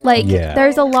Like,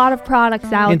 there's a lot of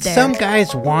products out and there. And some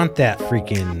guys want that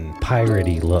freaking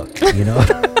piratey look, you know?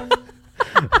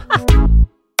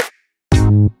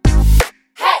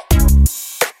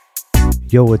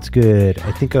 Yo, what's good?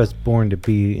 I think I was born to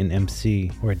be an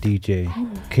MC or a DJ.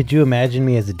 Could you imagine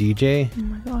me as a DJ? Oh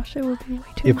my gosh, it would be way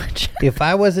too much. If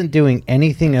I wasn't doing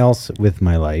anything else with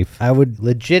my life, I would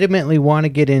legitimately want to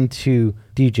get into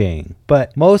DJing,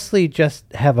 but mostly just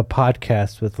have a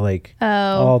podcast with like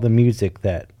all the music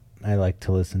that I like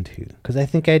to listen to, because I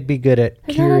think I'd be good at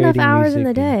curating not enough hours music in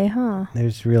the day, huh?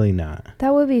 There's really not.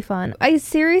 That would be fun. I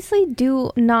seriously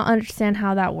do not understand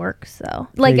how that works, though.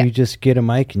 Like, you just get a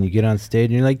mic and you get on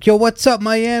stage and you're like, "Yo, what's up,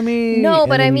 Miami?" No,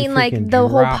 but I mean, like the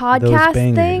whole podcast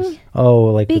thing. Oh,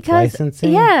 like with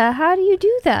licensing? Yeah, how do you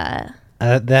do that?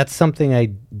 That's something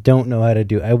I don't know how to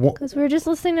do. I won't, because we're just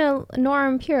listening to Nora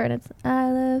And Pure, and it's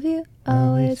 "I love you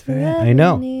always forever." I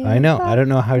know. I don't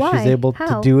know how she's able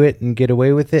to do it and get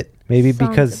away with it. Maybe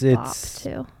because it's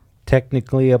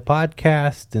technically a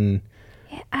podcast, and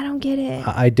I don't get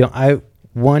it.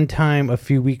 One time a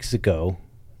few weeks ago,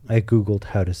 I Googled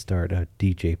how to start a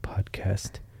DJ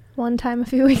podcast. One time a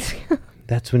few weeks ago.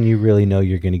 That's when you really know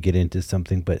you're going to get into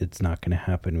something, but it's not going to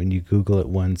happen. When you Google it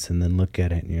once and then look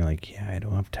at it and you're like, yeah, I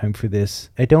don't have time for this.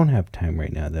 I don't have time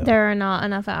right now, though. There are not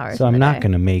enough hours. So I'm not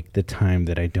going to make the time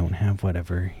that I don't have,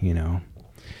 whatever, you know.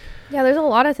 Yeah, there's a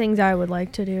lot of things I would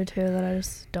like to do, too, that I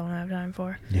just don't have time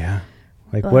for. Yeah.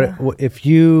 Like, what if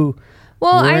you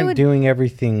weren't doing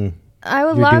everything? I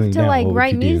would love to, like,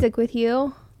 write music with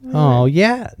you. Oh,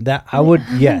 yeah. That I would,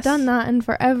 yes. I haven't done that in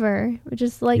forever.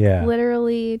 Just, like,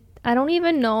 literally... I don't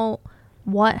even know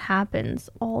what happens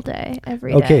all day,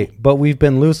 every day. Okay, but we've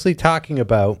been loosely talking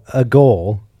about a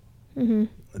goal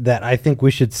that I think we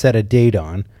should set a date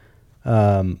on.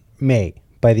 May.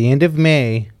 By the end of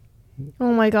May.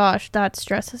 Oh my gosh, that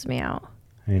stresses me out.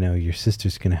 I know, your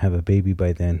sister's going to have a baby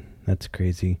by then. That's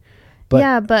crazy. But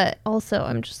yeah, but also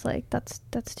I'm just like, that's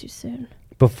too soon.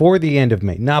 Before the end of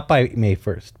May. Not by May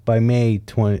 1st. By May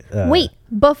 20... Wait,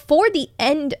 before the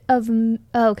end of...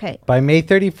 okay. By May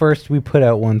 31st, we put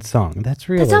out one song. That's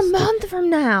realistic. That's a month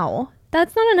from now.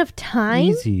 That's not enough time.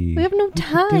 Easy. We have no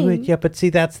time. Do it. Yeah, but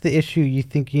see, that's the issue. You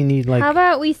think you need like... How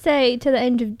about we say to the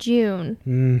end of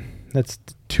June? That's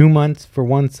 2 months for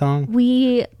one song.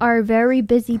 We are very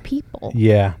busy people.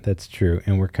 Yeah, that's true.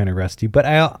 And we're kind of rusty. But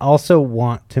I also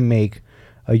want to make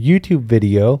a YouTube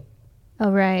video.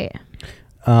 Oh, right.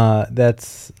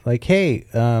 That's like, hey,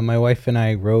 my wife and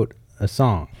I wrote a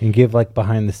song, and give like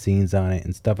behind the scenes on it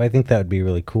and stuff. I think that would be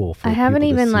really cool. For I haven't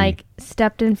even like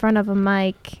stepped in front of a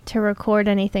mic to record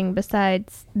anything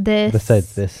besides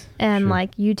this and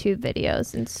like YouTube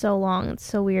videos in so long. It's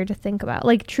so weird to think about.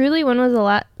 Like, truly, when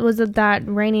was it that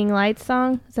Raining Lights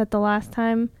song? Is that the last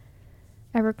time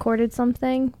I recorded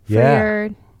something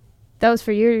for that was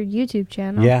for your YouTube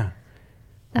channel? Yeah.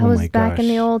 That was back in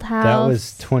the old house. That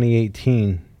was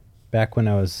 2018, back when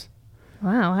I was...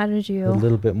 Wow, how did you... a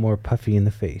little bit more puffy in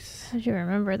the face. How did you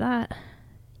remember that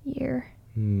year?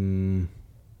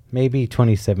 Maybe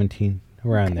 2017,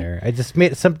 around there. I just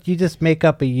made you just make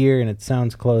up a year and it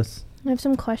sounds close. I have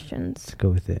some questions. Let's go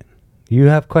with it. You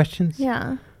have questions?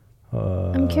 Yeah.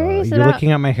 I'm curious You're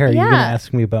looking at my hair. Yeah. You're going to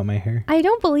ask me about my hair? I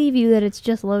don't believe you that it's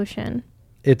just lotion.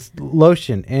 It's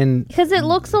lotion, and because it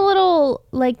looks a little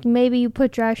like maybe you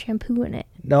put dry shampoo in it.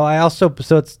 No, I also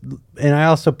put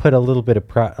a little bit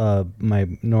of my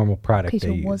normal product. Okay,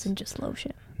 so it wasn't just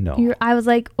lotion. No, I was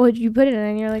like, "Oh, you put it in?"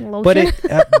 And you're like, "Lotion."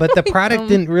 But the product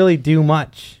didn't really do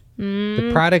much. The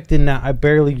product did not. I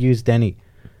barely used any,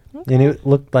 and it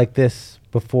looked like this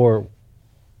before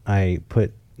I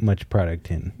put much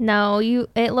product in. No,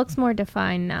 it looks more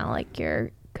defined now. Like your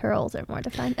curls are more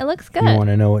defined. It looks good. You want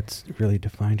to know what's really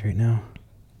defined right now?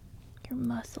 Your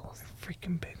muscles.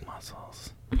 Freaking big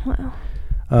muscles.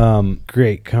 Wow.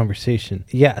 Great conversation.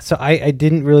 Yeah, so I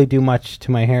didn't really do much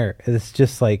to my hair. It's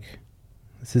just like,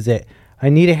 this is it. I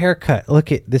need a haircut. Look,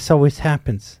 this always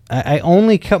happens. I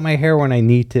only cut my hair when I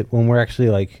need to, when we're actually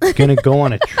like going to go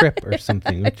on a trip or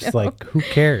something, which is like, who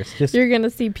cares? Just you're going to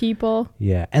see people.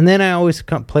 Yeah. And then I always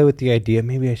play with the idea,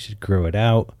 maybe I should grow it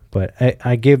out. But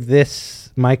I give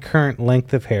this my current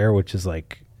length of hair, which is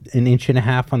like 1.5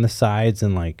 inches on the sides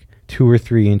and like 2 or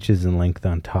 3 inches in length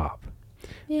on top.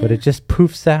 Yeah. But it just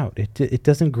poofs out. It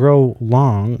doesn't grow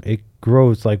long. It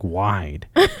grows like wide.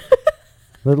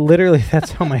 Literally,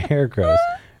 that's how my hair grows.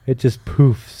 It just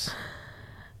poofs.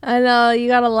 I know. You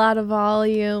got a lot of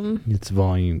volume. It's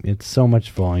volume. It's so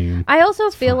much volume. I also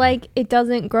feel like it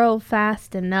doesn't grow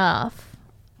fast enough,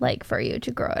 like, for you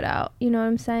to grow it out. You know what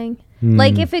I'm saying?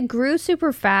 Like, if it grew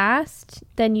super fast,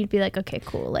 then you'd be like, okay,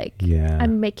 cool. Like,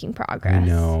 I'm making progress. I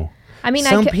know. I mean,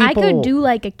 I could do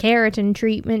like a keratin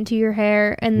treatment to your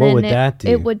hair, and what then would that do?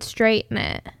 It would straighten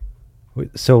it.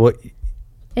 So what?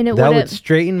 And it would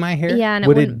straighten my hair? Yeah, and it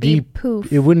wouldn't be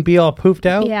poof. It wouldn't be all poofed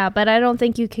out? Yeah, but I don't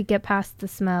think you could get past the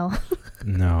smell.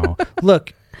 No.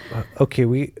 Look,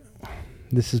 okay,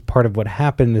 this is part of what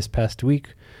happened this past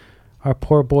week. Our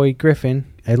poor boy Griffin,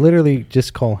 I literally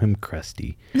just call him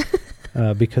Krusty.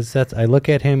 Because I look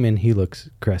at him and he looks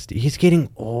crusty. He's getting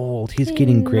old. He's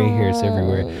getting gray hairs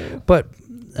everywhere. But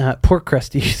poor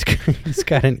Krusty, he's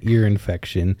got an ear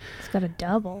infection. He's got a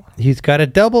double. He's got a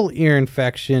double ear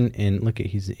infection, and look at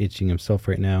he's itching himself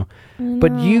right now.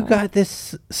 But you got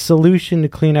this solution to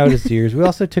clean out his ears. We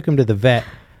also took him to the vet.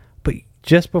 But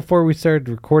just before we started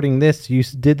recording this, you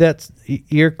did that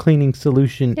ear cleaning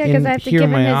solution here in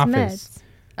my office. Meds.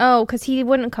 Oh, because he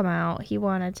wouldn't come out. He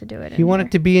wanted to do it. He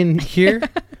wanted to be in here?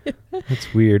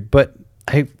 That's weird. But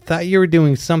I thought you were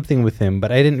doing something with him,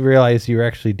 but I didn't realize you were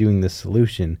actually doing the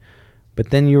solution.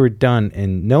 But then you were done,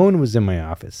 and no one was in my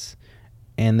office.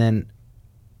 And then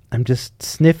I'm just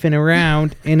sniffing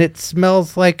around, and it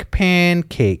smells like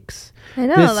pancakes. I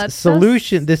know.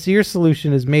 This ear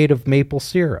solution is made of maple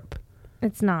syrup.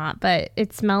 It's not, but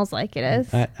it smells like it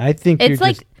is. I think you're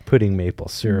just putting maple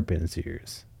syrup in his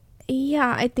ears.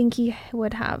 Yeah, I think he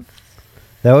would have.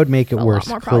 That would make it worse,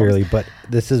 clearly, but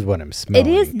this is what I'm smelling. It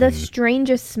is the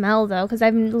strangest smell, though, because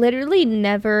I've literally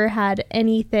never had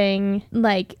anything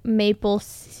like maple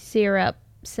syrup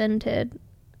scented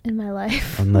in my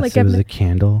life. Unless it was a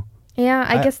candle. Yeah,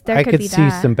 I guess there could be that. I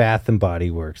could see some Bath and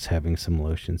Body Works having some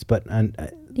lotions, but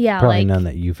probably none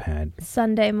that you've had.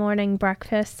 Sunday morning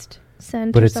breakfast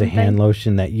scent. But it's a hand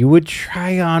lotion that you would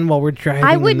try on while we're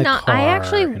driving in the car.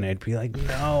 And I'd be like,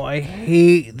 no, I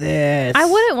hate this. I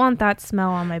wouldn't want that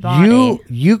smell on my body.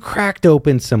 You cracked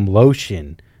open some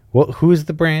lotion. Well, who's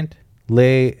the brand?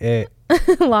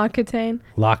 L'Occitane.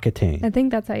 L'Occitane. I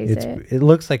think that's how you say it. It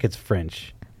looks like it's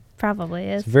French. Probably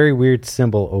is. It's a very weird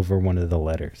symbol over one of the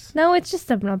letters. No, it's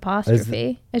just an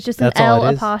apostrophe. It's just an L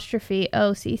apostrophe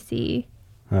OCC.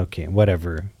 Okay,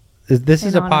 whatever. This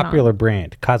is a popular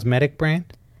brand. Cosmetic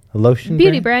brand? A lotion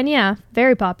Beauty brand, yeah.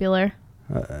 Very popular.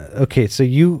 Okay, so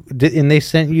and they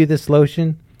sent you this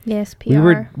lotion? Yes,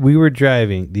 PR. We were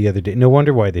driving the other day. No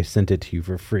wonder why they sent it to you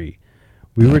for free.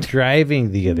 We were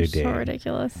driving the other day. So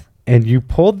ridiculous. And you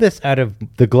pulled this out of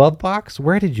the glove box?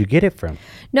 Where did you get it from?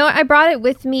 No, I brought it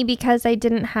with me because I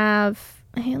didn't have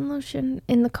hand lotion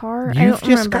in the car. You've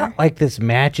just got like this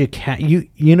magic hat.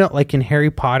 You know, like in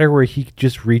Harry Potter where he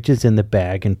just reaches in the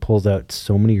bag and pulls out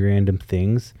so many random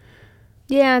things.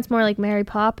 Yeah, it's more like Mary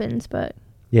Poppins, but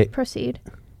proceed.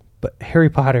 But Harry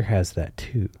Potter has that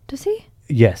too. Does he?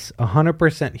 Yes,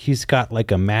 100%. He's got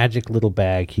like a magic little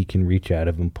bag he can reach out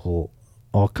of and pull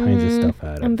all kinds of stuff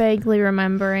out of. I'm vaguely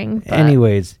remembering.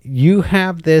 Anyways, you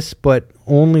have this, but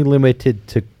only limited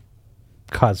to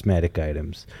cosmetic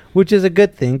items, which is a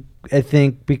good thing, I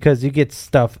think, because you get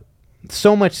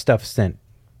so much stuff sent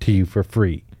to you for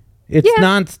free. It's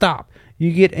nonstop.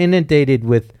 You get inundated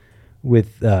with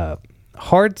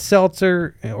hard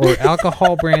seltzer or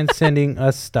alcohol brands sending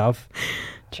us stuff.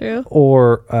 True.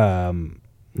 Or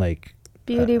like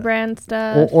beauty brand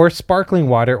stuff, or sparkling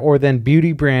water, or then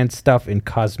beauty brand stuff and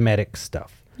cosmetic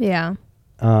stuff. Yeah.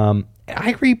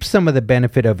 I reap some of the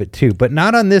benefit of it too, but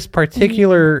not on this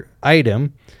particular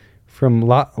item from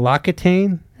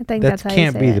L'Occitane. I think that's how you say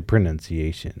can't be the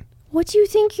pronunciation. What do you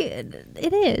think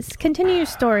it is? Continue your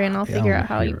story and I'll figure out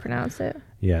how you pronounce it.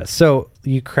 Yeah, so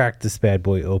you cracked this bad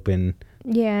boy open.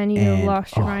 Yeah, and you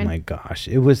lost your mind. Oh my gosh.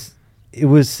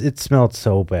 It smelled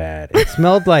so bad. It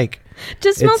smelled like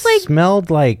smelled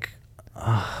like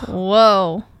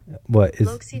whoa. What is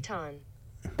L'Occitane.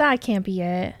 That can't be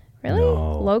it. Really?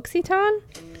 No. L'Occitane?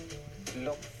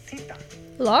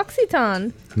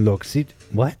 L'Occitane.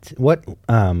 What? What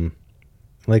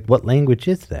like what language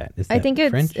is that? Is that I think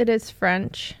French? It is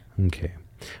French. Okay.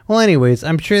 Well, anyways,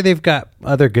 I'm sure they've got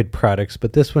other good products,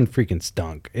 but this one freaking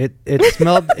stunk. It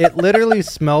smelled it literally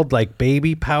smelled like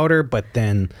baby powder, but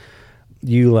then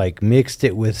you like mixed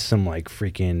it with some like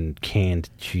freaking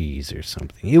canned cheese or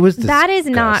something. It was disgusting. That is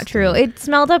not true. It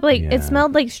smelled it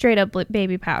smelled like straight up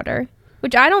baby powder,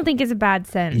 which I don't think is a bad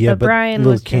scent. Yeah, but Brian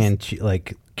little was canned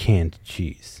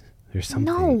cheese. There's something.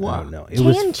 No, I don't know. It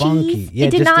was funky. Cheese? Yeah, it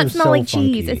did not smell like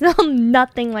funky. cheese. It smelled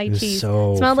nothing like cheese.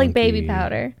 So it smelled funky. like baby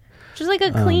powder. Just like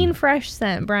a clean, fresh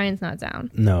scent. Brian's not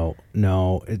down. No.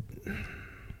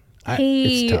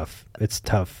 It's tough. It's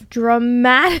tough.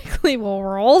 Dramatically will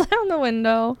roll down the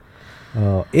window.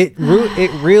 Oh, it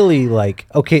really like,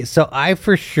 okay, so I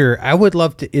would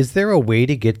love to, is there a way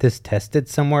to get this tested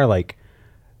somewhere, like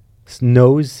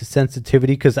nose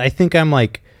sensitivity? Because I think I'm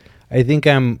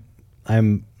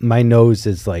my nose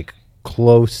is like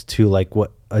close to like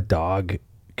what a dog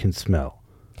can smell.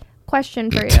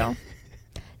 Question for you.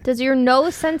 Does your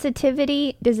nose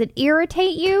sensitivity, does it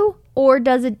irritate you or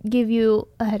does it give you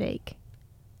a headache?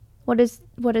 What is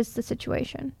the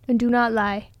situation? And do not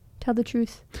lie. Tell the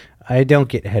truth. I don't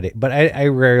get headache, but I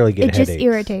rarely get headaches. It just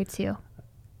irritates you.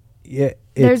 Yeah.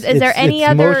 Is there any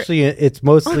other? It's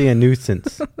mostly a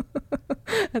nuisance.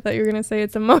 I thought you were gonna say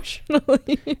it's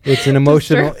emotionally. It's an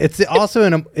emotional. It's also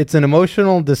an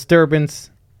emotional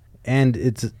disturbance, and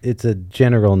it's a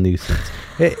general nuisance.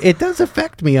 It does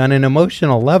affect me on an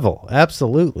emotional level.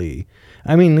 Absolutely.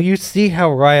 I mean, you see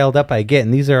how riled up I get,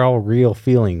 and these are all real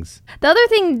feelings. The other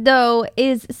thing, though,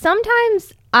 is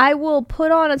sometimes I will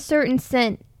put on a certain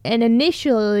scent, and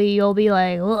initially you'll be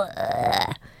like,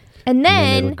 ugh. And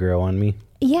then it'll grow on me.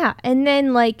 Yeah, and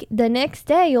then like the next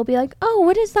day you'll be like, oh,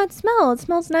 what is that smell? It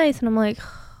smells nice. And I'm like,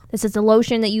 this is a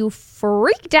lotion that you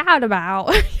freaked out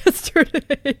about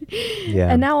yesterday. Yeah.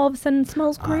 And now all of a sudden it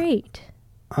smells great.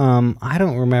 I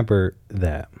don't remember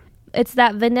that. It's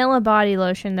that vanilla body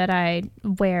lotion that I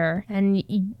wear, and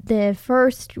the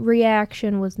first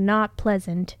reaction was not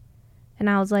pleasant. And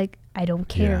I was like, I don't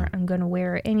care. Yeah. I'm going to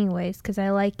wear it anyways because I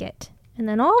like it. And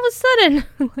then all of a sudden,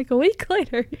 like a week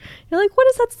later, you're like, what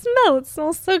does that smell? It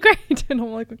smells so great. And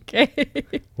I'm like, okay.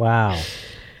 Wow.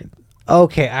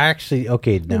 Okay,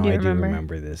 now I do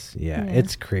remember this. Yeah,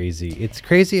 it's crazy. It's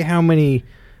crazy how many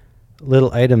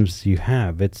little items you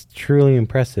have. It's truly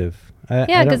impressive.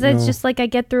 Because it's just like I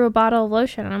get through a bottle of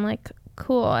lotion and I'm like,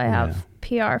 cool, I have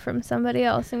PR from somebody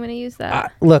else. I'm going to use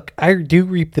that. Look, I do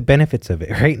reap the benefits of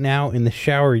it. Right now in the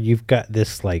shower, you've got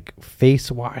this like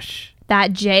face wash.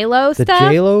 That J-Lo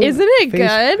stuff? Isn't it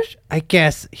good? Wash. I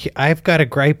guess I've got a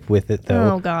gripe with it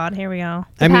though. Oh God, here we go.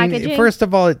 Mean, first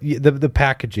of all, the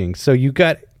packaging. So you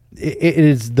got it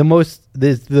is the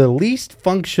least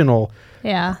functional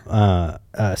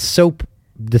soap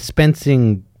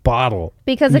dispensing bottle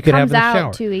because it comes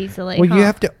out too easily. Well, you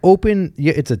have to open.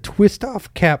 It's a twist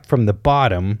off cap from the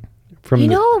bottom.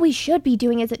 What we should be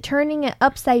doing is turning it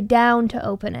upside down to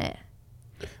open it.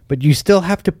 But you still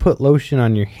have to put lotion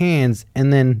on your hands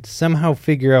and then somehow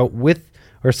figure out not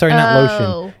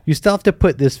lotion. You still have to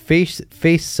put this face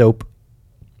soap,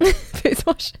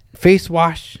 face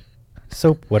wash,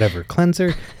 soap, whatever,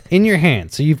 cleanser in your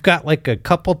hand. So you've got like a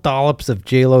couple dollops of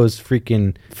J-Lo's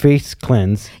freaking face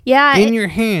cleanse in your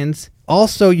hands.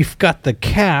 Also, you've got the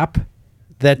cap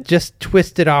that just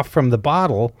twisted off from the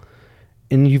bottle,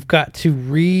 and you've got to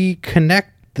reconnect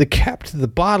the cap to the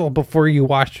bottle before you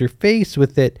wash your face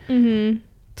with it. Mm-hmm.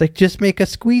 It's like, just make a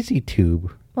squeezy tube.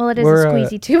 Well, it is a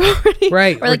squeezy tube already.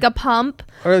 Right. Or like a pump.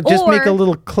 Or just make a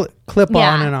little clip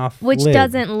on and off which lid.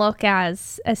 Doesn't look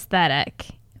as aesthetic,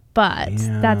 but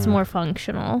that's more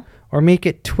functional. Or make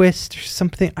it twist or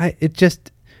something.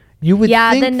 You would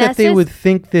think that they would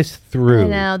think this through. I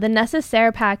know. The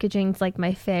Necessaire packaging's like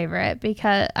my favorite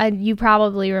because you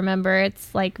probably remember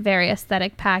it's like very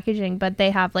aesthetic packaging, but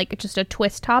they have like just a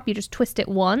twist top. You just twist it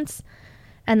once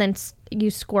and then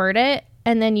you squirt it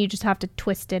and then you just have to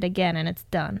twist it again and it's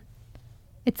done.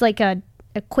 It's like a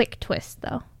quick twist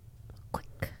though.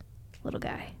 Quick little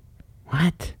guy.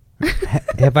 What?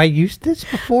 Have I used this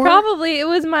before? Probably. It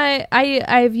was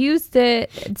I've used it.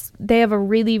 They have a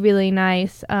really, really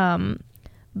nice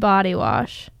body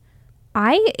wash.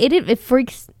 It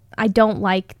freaks. I don't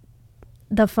like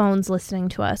the phones listening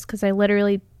to us because I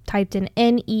literally typed in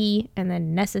NE and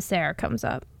then Necessaire comes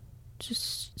up.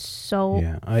 Just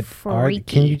so freaky.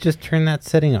 Can you just turn that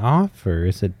setting off or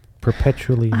is it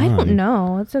perpetually on? I don't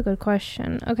know. That's a good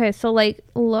question. Okay, so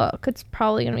look, it's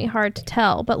probably going to be hard to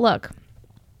tell, but look.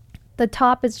 The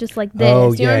top is just like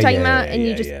this. You know what I'm talking about? And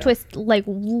you just twist like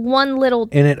one little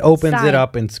and it opens it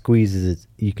up and squeezes it.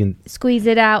 You can squeeze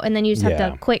it out and then you just have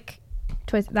to quick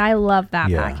twist. I love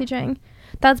that packaging.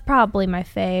 That's probably my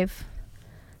fave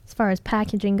as far as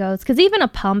packaging goes. Because even a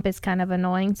pump is kind of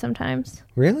annoying sometimes.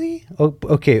 Really? Oh,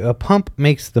 okay. A pump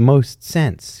makes the most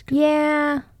sense.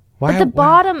 Yeah. Why? But the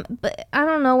bottom, but I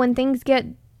don't know, when things get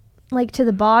like to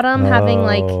the bottom, having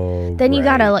like then you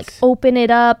gotta like open it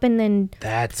up and then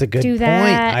that's a good point.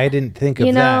 I didn't think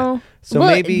of that. So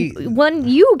maybe when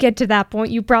you get to that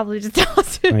point, you probably just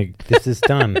toss it. Like, this is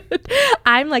done.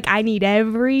 I'm like, I need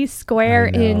every square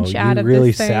inch out of this thing. You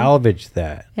really salvaged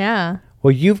that. Yeah.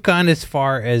 Well, you've gone as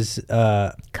far as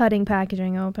cutting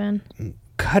packaging open.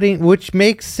 Which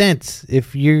makes sense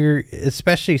if you're,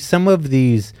 especially some of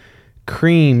these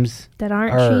creams that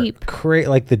aren't cheap,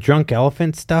 like the Drunk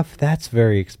Elephant stuff. That's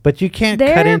but you can't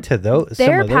cut into those.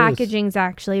 Their packaging's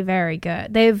actually very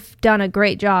good. They've done a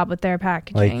great job with their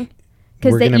packaging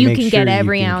because you can get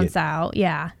every ounce out.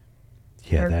 Yeah,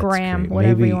 or gram,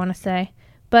 whatever you want to say.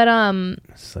 But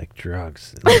it's like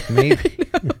drugs. Like maybe.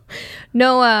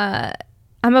 No,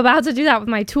 I'm about to do that with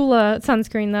my Tula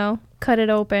sunscreen though. Cut it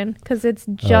open because it's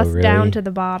just down to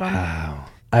the bottom. Wow.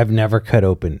 I've never cut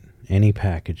open any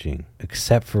packaging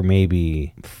except for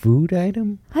maybe food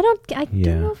item. I don't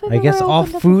know if I guess all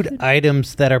food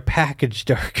items that are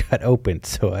packaged are cut open.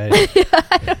 So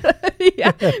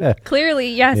clearly,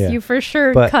 yes, you for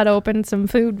sure cut open some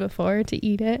food before to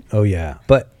eat it. Oh yeah,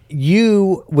 but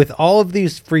you, with all of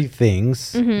these free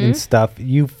things and stuff,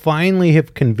 you finally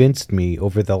have convinced me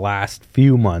over the last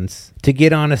few months to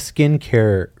get on a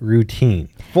skincare routine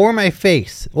for my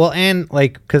face. Well, and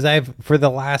like, because for the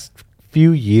last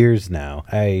few years now,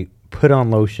 I put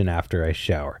on lotion after I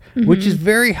shower, which is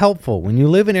very helpful. When you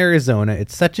live in Arizona,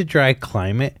 it's such a dry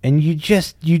climate, and you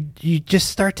just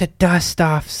start to dust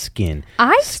off skin.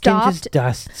 Skin just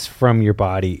dusts from your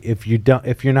body if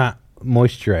you're not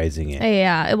moisturizing it.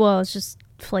 Yeah, well, it's just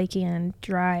flaky and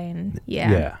dry, and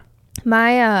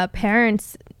my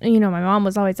parents, my mom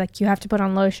was always like, you have to put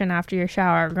on lotion after your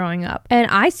shower growing up, and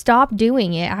I stopped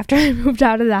doing it after I moved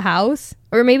out of the house,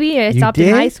 or maybe I stopped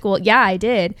in high school. Yeah, I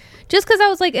did, just because I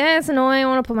was like, it's annoying, I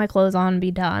want to put my clothes on and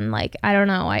be done. Like, I don't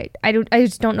know, I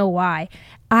just don't know why.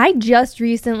 I just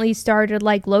recently started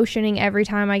like lotioning every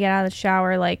time I get out of the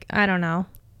shower, like, I don't know,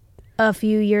 a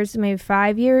few years, maybe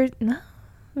 5 years, no,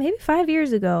 maybe 5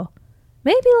 years ago,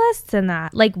 maybe less than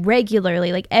that, like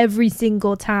regularly, like every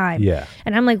single time. Yeah.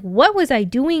 And I'm like, what was I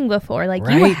doing before? Like,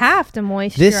 you have to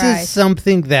moisturize. This is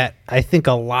something that I think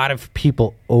a lot of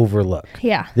people overlook.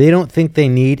 Yeah. They don't think they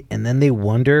need, and then they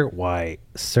wonder why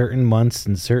certain months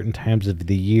and certain times of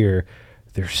the year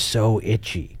they're so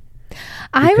itchy.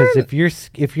 Because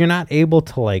if you're not able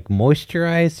to like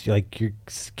moisturize, like your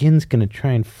skin's gonna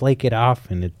try and flake it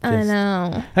off, and I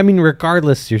know. I mean,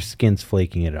 regardless, your skin's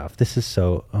flaking it off. This is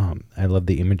so. I love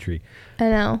the imagery. I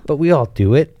know. But we all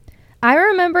do it. I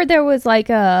remember there was like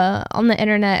on the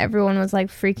internet, everyone was like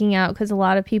freaking out because a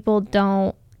lot of people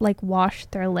don't like wash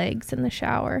their legs in the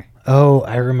shower. Oh,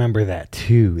 I remember that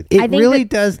too. It really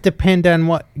does depend on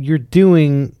what you're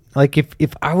doing. Like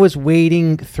if I was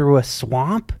wading through a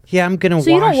swamp, I'm gonna wash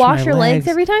my legs. So you don't wash your legs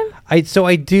every time? I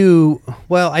do.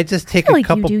 Well, I just take a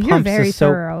couple pumps You're very of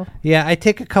soap. thorough. Yeah, I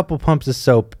take a couple pumps of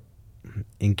soap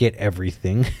and get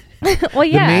everything. Well,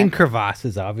 yeah. The main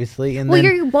crevasses, obviously, and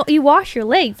you wash your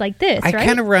legs like this. I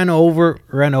kind of run over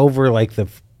like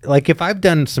if I've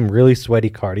done some really sweaty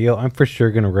cardio, I'm for sure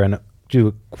gonna do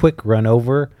a quick run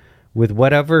over with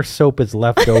whatever soap is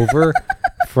left over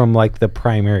from like the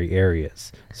primary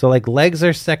areas. So like legs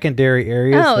are secondary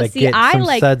areas that get some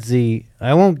sudsy.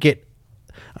 I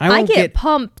get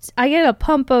pumped. I get a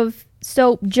pump of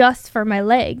soap just for my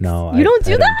legs. No, you don't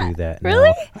do that? Don't do that. Really?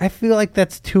 No. I feel like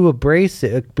that's too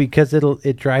abrasive because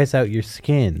it dries out your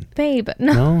skin. Babe,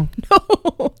 no.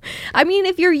 No. I mean,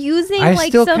 if you're using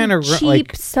like some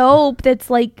cheap soap that's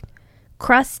like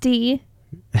crusty.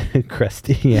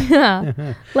 Crusty,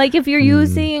 yeah. Like if you're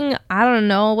using, I don't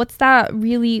know, what's that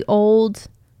really old,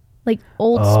 like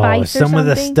Old Spice or something? Some of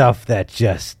the stuff that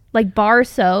just like bar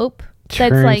soap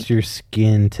turns that's like your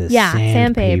skin to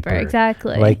sandpaper.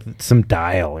 Exactly. Like some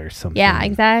Dial or something. Yeah,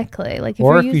 exactly. Like if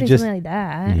you're using something like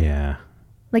that. Yeah.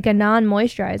 Like a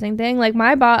non-moisturizing thing, like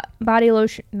my body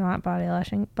lotion, not body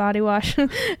lotion, body wash.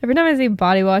 Every time I say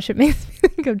body wash, it makes me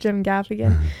think of Jim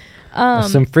Gaffigan.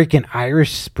 Some freaking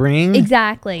Irish Spring.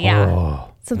 Exactly. Yeah.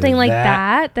 Oh, something like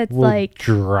that. That's will like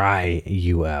dry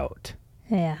you out.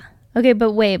 Yeah. Okay,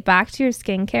 but wait, back to your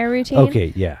skincare routine.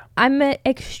 Okay, yeah. I'm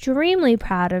extremely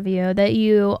proud of you that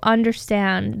you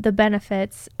understand the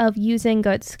benefits of using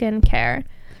good skincare.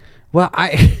 Well,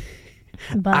 I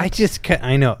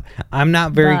know I'm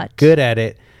not very good at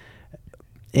it.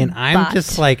 And I'm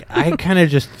just like, I kind of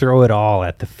just throw it all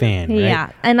at the fan, right?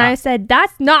 Yeah. And I said,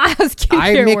 that's not how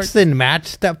skincare works. I mix and match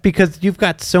stuff because you've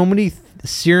got so many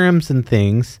serums and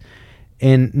things.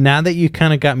 And now that you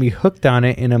kind of got me hooked on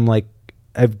it, and I'm like,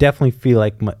 I definitely feel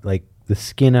like the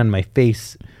skin on my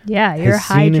face. Yeah, you're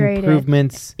hydrated.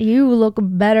 Improvements. You look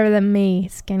better than me,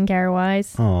 skincare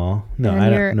wise. Oh, no, I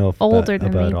don't know if older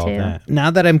than about me all too. That.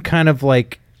 Now that I'm kind of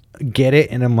like, get it,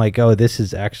 and I'm like, oh, this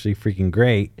is actually freaking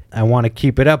great. I want to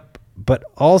keep it up, but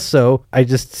also I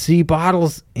just see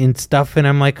bottles and stuff, and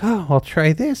I'm like, oh, I'll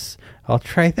try this, I'll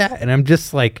try that, and I'm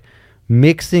just like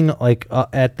mixing like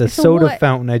at the soda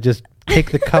fountain. I just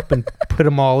take the cup and put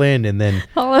them all in, and then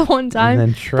all at one time.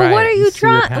 And then try. But what are you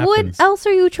trying? What else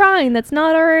are you trying that's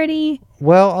not already?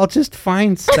 Well, I'll just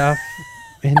find stuff.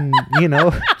 and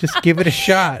just give it a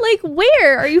shot. Like,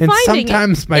 where are you finding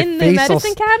sometimes it? In the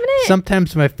medicine cabinet?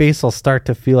 Sometimes my face will start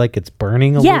to feel like it's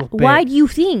burning a little bit. Why do you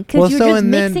think? Because you're just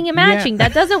mixing and matching.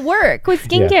 That doesn't work with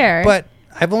skincare. Yeah. But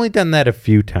I've only done that a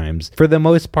few times. For the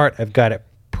most part, I've got it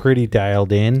pretty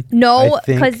dialed in. No,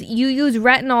 because you use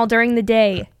retinol during the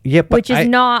day. Yeah, which is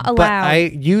not allowed. But I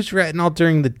use retinol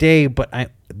during the day,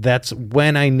 but that's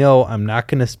when I know I'm not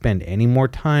going to spend any more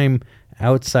time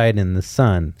outside in the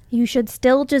sun. You should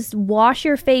still just wash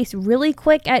your face really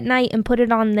quick at night and put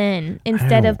it on then,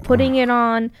 instead of putting it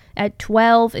on at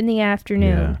 12 in the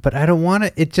afternoon. Yeah, but I don't want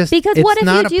to. Because what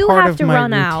if you do have to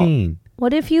run routine. Out?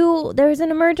 What if there's an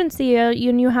emergency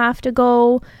and you have to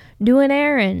go do an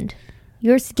errand?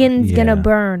 Your skin's gonna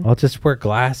burn. I'll just wear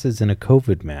glasses and a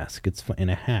COVID mask. It's in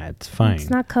a hat. It's fine.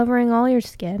 It's not covering all your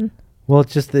skin. Well,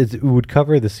 it would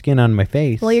cover the skin on my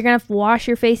face. Well, you're going to have to wash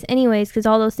your face anyways because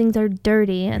all those things are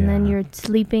dirty. And then you're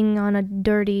sleeping on a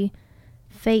dirty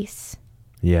face.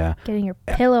 Yeah. Getting your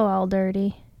pillow all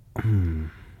dirty.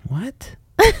 What?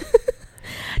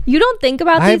 You don't think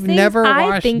about these things?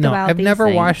 I've never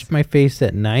washed my face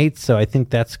at night, so I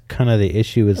think that's kind of the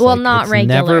issue. Not regularly. It's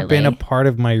never been a part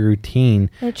of my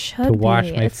routine to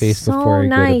wash my face before I go to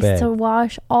bed. It's so nice to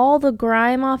wash all the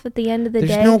grime off at the end of the day.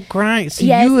 There's no grime.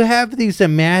 See, you have these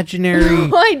imaginary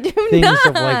things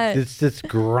of like this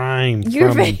grime.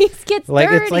 Your face gets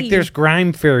dirty. It's like there's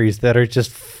grime fairies that are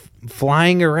just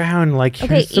flying around like,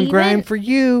 here's some grime for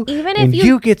you, and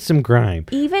you get some grime.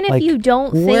 Even if you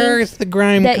don't think where's the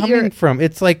grime coming from?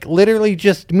 It's like literally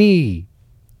just me.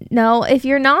 No, if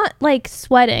you're not like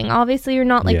sweating, obviously you're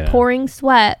not like pouring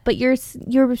sweat, but your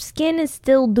skin is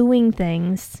still doing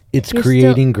things. It's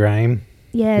creating grime.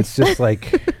 Yes. It's just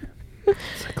like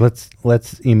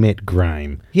let's emit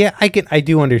grime. Yeah, I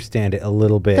do understand it a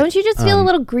little bit. Don't you just feel a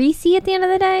little greasy at the end of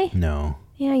the day? No.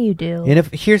 Yeah, you do. And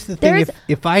here's the thing,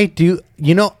 if I do,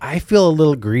 I feel a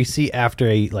little greasy after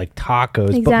I eat like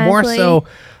tacos, but more so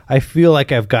I feel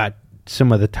like I've got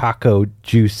some of the taco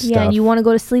juice stuff. Yeah, and you want to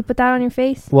go to sleep with that on your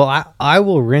face? Well, I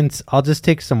will rinse. I'll just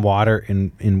take some water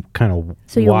and kind of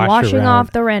So you're washing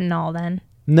off the retinol then?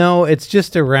 No, it's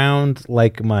just around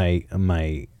like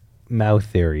my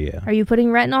mouth area. Are you putting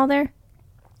retinol there?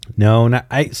 No, not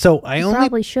I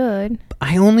probably should.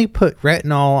 I only put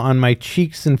retinol on my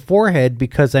cheeks and forehead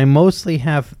because I mostly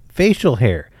have facial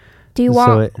hair. Do you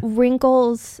want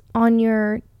wrinkles on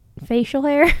your facial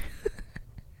hair?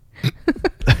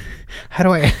 How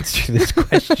do I answer this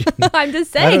question? I'm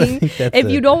just saying, if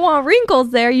you don't want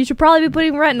wrinkles there, you should probably be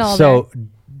putting retinol there. So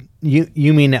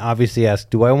you mean to obviously ask,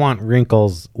 do I want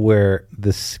wrinkles where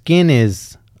the skin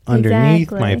is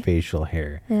underneath my facial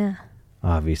hair? Yeah.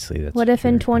 Obviously, that's what if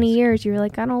in 20 years you're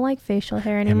like, I don't like facial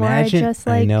hair anymore. I just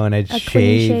like a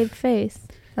clean shaved face.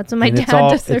 That's what my dad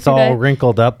does. It's all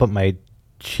wrinkled up, but my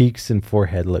cheeks and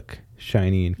forehead look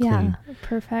shiny and clean. Yeah,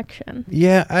 perfection.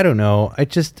 Yeah, I don't know.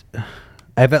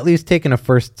 I've at least taken a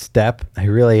first step. I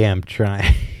really am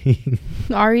trying.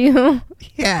 Are you?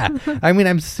 Yeah. I mean,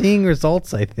 I'm seeing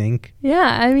results, I think.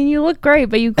 Yeah. I mean, you look great,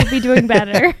 but you could be doing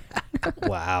better.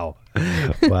 Wow.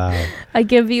 I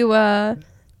give you a...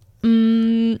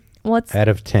 what's out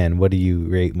of 10? What do you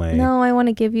rate my... No, I want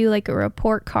to give you like a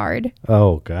report card.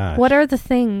 Oh, gosh. What are the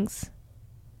things?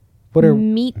 What are...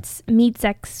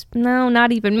 No,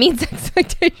 not even meets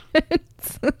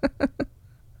expectations.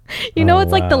 You know,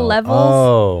 it's like the levels.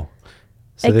 Oh.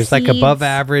 So there's like above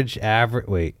average,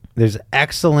 wait. There's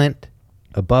excellent,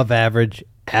 above average,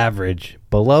 average,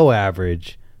 below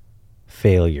average,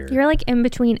 failure. You're like in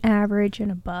between average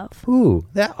and above. Ooh,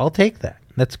 I'll take that.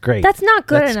 That's great. That's not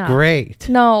good enough. That's great.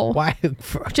 No. Why?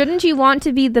 Shouldn't you want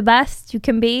to be the best you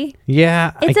can be?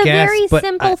 Yeah, it's a very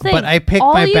simple thing. But I pick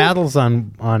my battles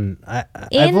on.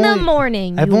 In the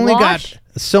morning, I've only got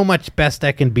so much best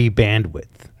I can be bandwidth.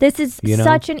 This is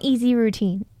such an easy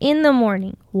routine. In the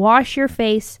morning, wash your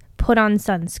face, put on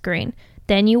sunscreen.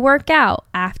 Then you work out.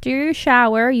 After your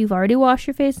shower, you've already washed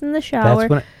your face in the shower.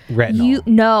 That's when retinol.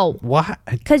 No. What?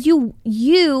 Because you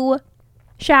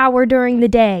shower during the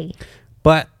day.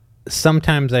 But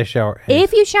sometimes I shower.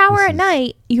 If you shower at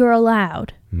night, you're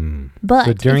allowed.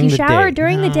 But if you shower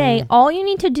during the day, all you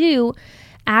need to do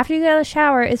after you get out of the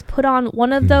shower is put on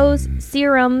one of those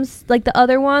serums, like the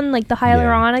other one, like the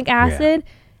hyaluronic acid,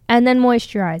 and then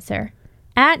moisturizer.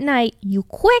 At night, you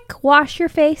quick wash your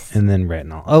face. And then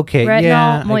retinol. Okay,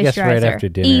 retinol, moisturizer. I guess right after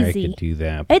dinner I could do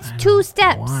that. It's 2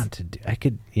 steps.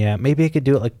 Maybe I could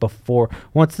do it like before.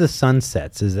 Once the sun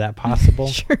sets, is that possible?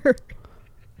 Sure.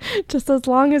 Just as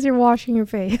long as you're washing your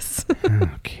face.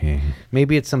 Okay.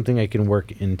 Maybe it's something I can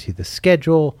work into the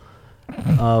schedule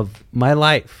of my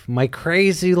life, my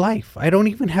crazy life. I don't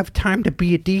even have time to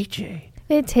be a DJ.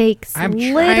 It takes I'm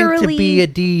literally trying to be a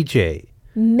DJ.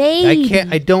 Maybe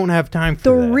I don't have time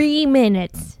for 3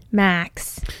 minutes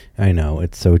max. I know,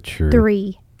 it's so true.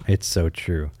 3. It's so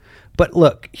true. But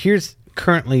look, here's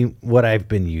currently what I've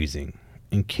been using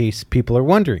in case people are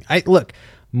wondering. Look,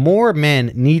 more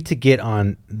men need to get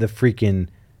on the freaking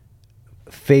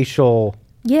facial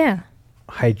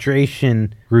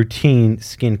hydration routine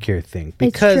skincare thing,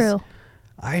 because it's true.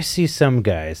 I see some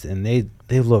guys and they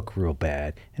look real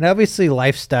bad, and obviously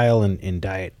lifestyle and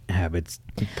diet habits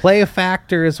play a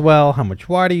factor as well, how much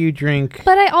water you drink.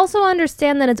 But I also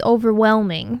understand that it's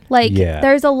overwhelming. Like,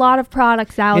 there's a lot of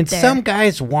products out and there. And some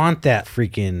guys want that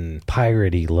freaking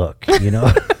piratey look, you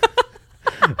know?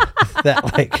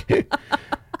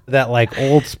 that like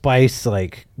Old Spice,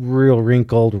 like real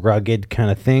wrinkled, rugged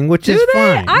kind of thing, which is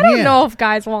fine. I don't know if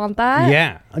guys want that.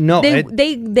 Yeah. No.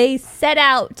 They set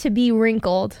out to be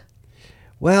wrinkled.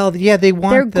 Well, yeah, they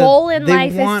want their goal in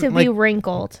life is to be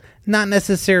wrinkled. Not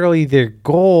necessarily their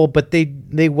goal, but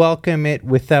they welcome it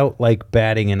without like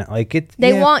batting in it. Like it.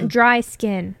 They want dry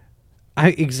skin.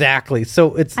 Exactly.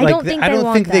 So it's I don't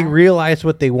think they realize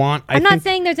what they want. I'm not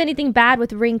saying there's anything bad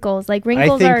with wrinkles. Like,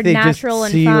 wrinkles are natural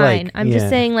and fine. I'm just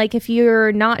saying, like, if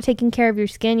you're not taking care of your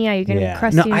skin, you're going to be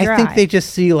crusty and dry. I think they just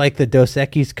see like the Dos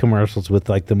Equis commercials with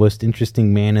like the most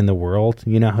interesting man in the world.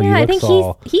 You know how he looks I think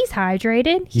he's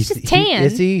hydrated. He's just tan.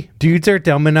 Is he? Dudes are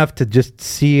dumb enough to just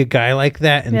see a guy like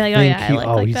that and think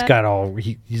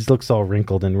he looks all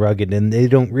wrinkled and rugged, and they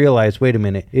don't realize, wait a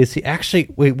minute, is he actually?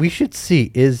 Wait, we should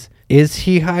see Is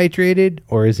he hydrated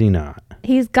or is he not?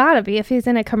 He's got to be if he's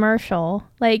in a commercial.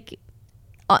 Like,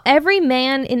 every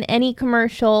man in any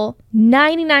commercial,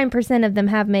 99% of them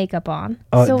have makeup on.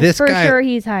 So for sure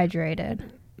he's hydrated.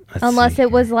 Unless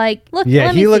it was like, look,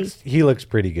 he looks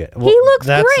pretty good. Well, he looks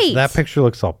great. That picture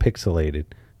looks all pixelated.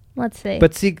 Let's see.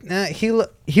 But see,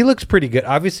 he looks pretty good.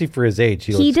 Obviously for his age,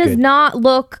 he does not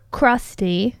look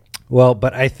crusty. Well,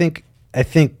 but I think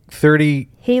 30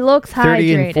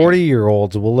 and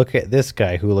 40-year-olds will look at this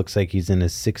guy who looks like he's in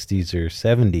his 60s or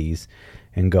 70s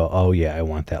and go, oh yeah, I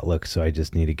want that look, so I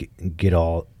just need to get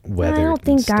all weathered. I don't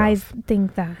think guys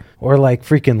think that. Or like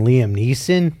freaking Liam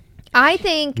Neeson. I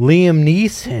think Liam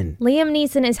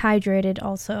Neeson is hydrated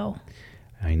also.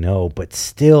 I know, but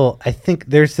still, I think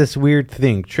there's this weird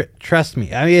thing. Trust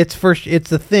me. I mean,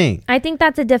 it's a thing. I think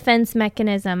that's a defense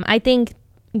mechanism. I think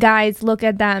guys look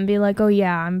at that and be like, "Oh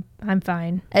yeah, I'm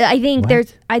fine." I think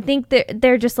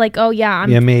they're just like, "Oh yeah,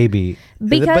 maybe."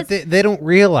 But they don't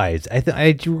realize.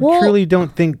 I truly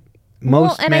don't think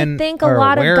most men. And I think a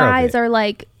lot of guys are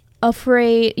like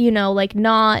afraid, like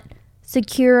not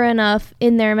secure enough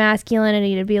in their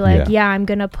masculinity to be like, "Yeah, I'm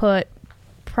gonna put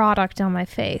product on my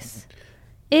face."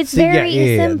 It's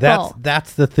very simple.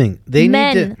 That's the thing.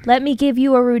 Let me give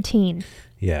you a routine.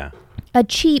 Yeah. A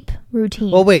cheap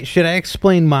routine. Well, wait. Should I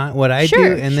explain what I do,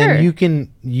 and then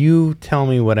you tell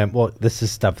me what I'm? Well, this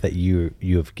is stuff that you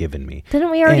have given me. Didn't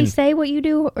we already say what you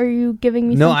do? Or are you giving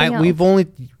me something else?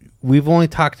 We've only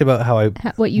talked about how I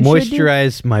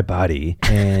moisturize my body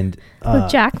and with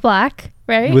Jack Black,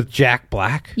 right? With Jack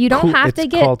Black, you don't have to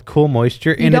get. It's called Cool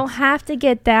Moisture. You don't have to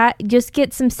get that. Just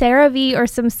get some CeraVe or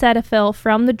some Cetaphil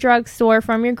from the drugstore,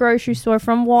 from your grocery store,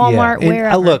 from Walmart,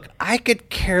 wherever. Look, I could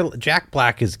care. Jack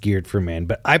Black is geared for men,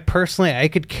 but I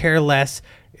could care less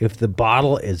if the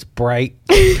bottle is bright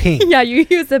pink. Yeah, you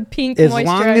use a pink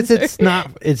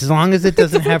moisturizer. As long as it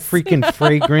doesn't have freaking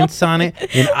fragrance on it.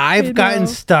 And I've gotten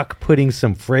stuck putting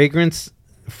some fragrancy,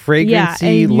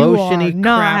 lotiony crap.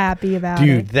 Not happy about it.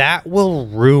 Dude, that will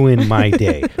ruin my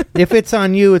day. If it's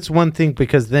on you, it's one thing,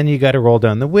 because then you got to roll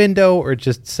down the window or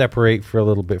just separate for a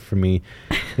little bit from me.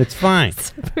 It's fine.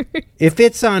 If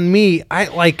it's on me,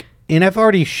 and I've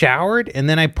already showered and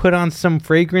then I put on some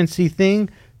fragrancy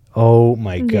thing. Oh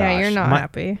my gosh. Yeah, you're not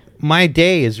happy. My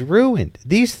day is ruined.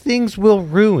 These things will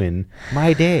ruin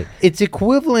my day. It's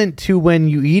equivalent to when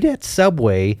you eat at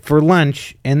Subway for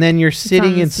lunch and then you're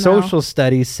sitting in social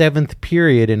studies 7th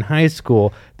period in high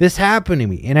school. This happened to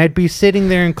me, and I'd be sitting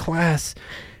there in class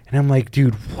and I'm like,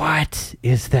 dude, what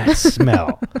is that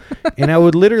smell? And I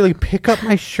would literally pick up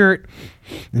my shirt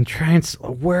and try and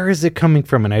where is it coming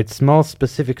from? And I'd smell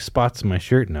specific spots in my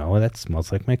shirt. No, that smells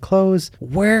like my clothes.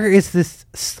 Where is this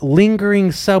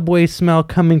lingering Subway smell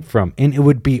coming from? And it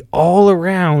would be all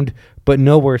around, but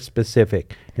nowhere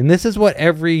specific. And this is what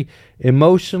every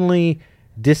emotionally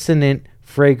dissonant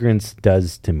fragrance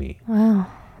does to me. Wow.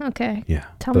 Okay. Yeah.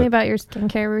 Tell me about your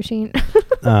skincare routine.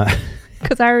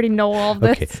 Because I already know all of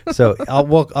this. Okay. So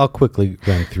I'll quickly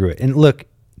run through it. And look,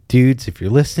 dudes, if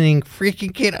you're listening,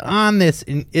 freaking get on this.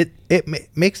 And it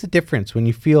makes a difference when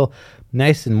you feel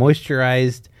nice and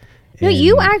moisturized No,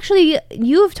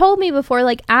 you've told me before,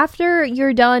 like, after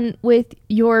you're done with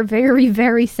your very,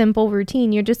 very simple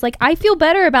routine, you're just like, I feel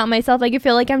better about myself. Like, I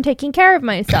feel like I'm taking care of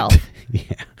myself.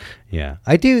 Yeah.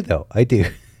 I do, though. I do.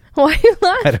 Why are you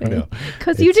laughing? I don't know.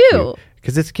 Because you do.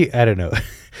 Because it's cute. I don't know.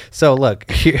 So, look,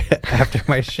 after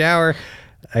my shower,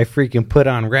 I freaking put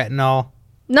on retinol.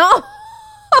 No.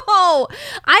 I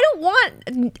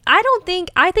think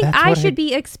I should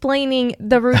be explaining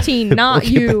the routine, not okay,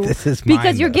 you. This is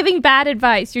because you're giving bad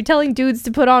advice. You're telling dudes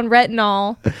to put on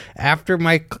retinol. After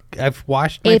I've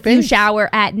washed my face. If you shower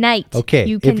at night. Okay.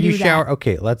 You can if you do shower, that.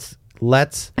 okay, let's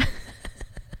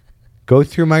go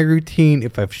through my routine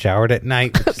if I've showered at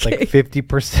night, which is like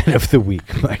 50% of the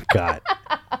week. My God.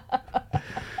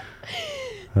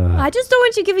 I just don't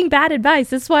want you giving bad advice.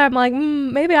 That's why I'm like,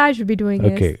 maybe I should be doing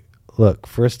this. Okay. Look,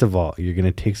 first of all, you're going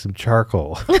to take some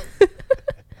charcoal.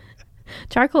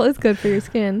 Charcoal is good for your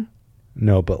skin.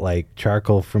 No, but like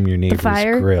charcoal from your neighbor's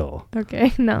grill.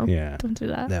 Okay, no. Yeah. Don't do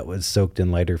that. That was soaked in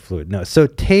lighter fluid. No, so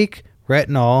take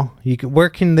retinol. Where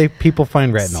can people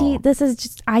find retinol? See, this is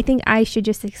just, I think I should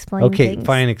just explain things. Okay,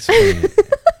 fine, explain it.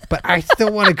 But I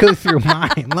still want to go through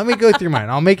mine. Let me go through mine.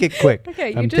 I'll make it quick.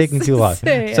 Okay, I'm taking too long.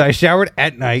 So I showered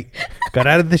at night, got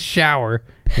out of the shower,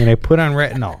 and I put on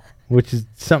retinol, which is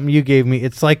something you gave me.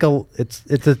 It's like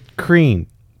it's a cream,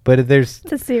 but it's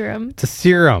a serum. It's a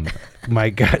serum. My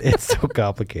God, it's so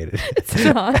complicated. It's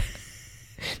not.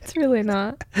 It's really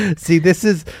not. See, this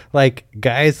is like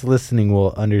guys listening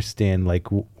will understand like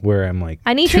where I'm like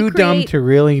I need too dumb to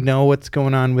really know what's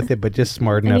going on with it, but just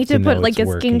smart enough to know. I need to put like a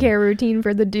skincare routine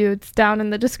for the dudes down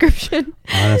in the description.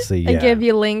 Honestly, yeah. And give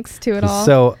you links to it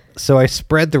all. So I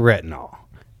spread the retinol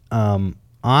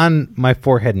on my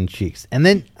forehead and cheeks, and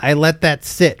then I let that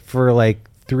sit for like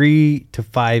 3 to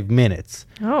 5 minutes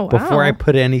before I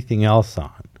put anything else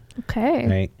on. Okay.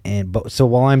 Right. So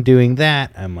while I'm doing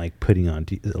that, I'm like putting on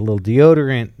a little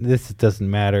deodorant. This doesn't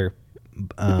matter.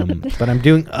 But I'm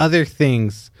doing other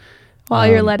things while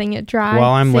you're letting it dry.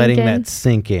 While I'm letting that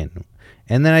sink in.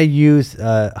 And then I use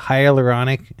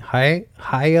hyaluronic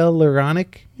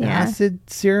acid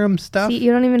serum stuff. See,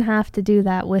 you don't even have to do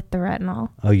that with the retinol.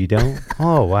 Oh, you don't?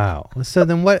 Oh, wow. So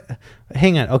then what?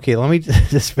 Hang on. Okay, let me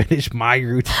just finish my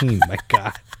routine. My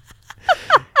God.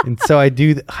 And so I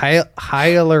do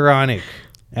hyaluronic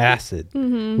acid,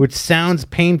 which sounds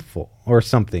painful or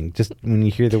something. Just when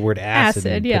you hear the word acid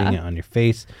and putting it on your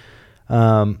face.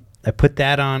 I put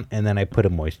that on, and then I put a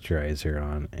moisturizer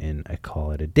on, and I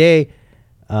call it a day.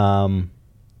 Right?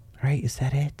 Is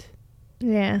that it?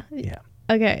 Yeah. Yeah.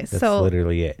 Okay. That's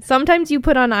literally it. Sometimes you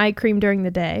put on eye cream during the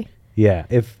day. Yeah.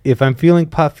 If I'm feeling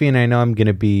puffy and I know I'm going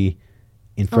to be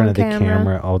in front of the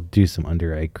camera, I'll do some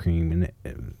under eye cream,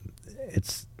 and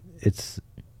it's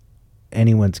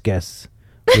anyone's guess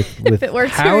with if it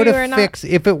works how to fix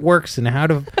if it works and how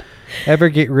to ever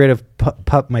get rid of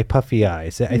my puffy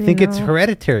eyes. I think it's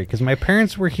hereditary because my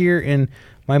parents were here and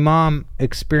my mom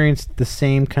experienced the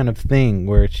same kind of thing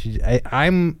where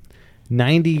I'm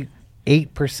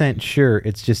 98% sure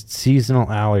it's just seasonal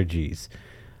allergies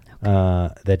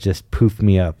that just poof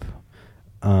me up.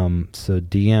 So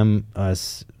DM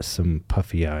us some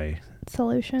puffy eye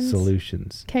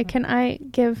solutions. Okay, can I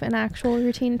give an actual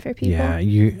routine for people?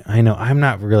 Yeah, I know I'm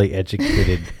not really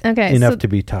educated enough to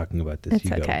be talking about this.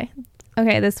 It's okay.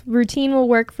 Okay, this routine will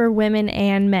work for women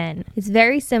and men. It's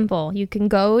very simple. You can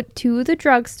go to the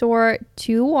drugstore,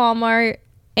 to Walmart,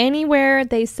 anywhere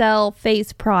they sell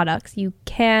face products. You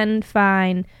can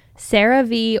find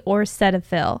CeraVe or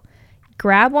Cetaphil.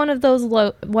 Grab one of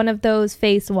those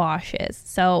face washes.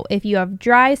 So if you have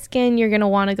dry skin, you're going to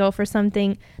want to go for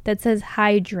something that says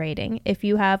hydrating. If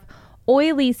you have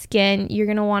oily skin, you're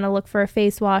going to want to look for a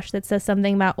face wash that says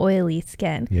something about oily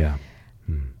skin. Yeah.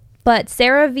 But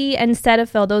CeraVe and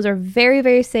Cetaphil, those are very,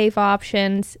 very safe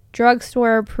options.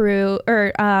 Drugstore approved,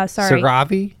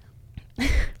 CeraVe?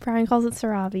 Brian calls it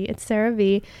CeraVe. It's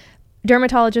CeraVe.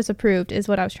 Dermatologist approved is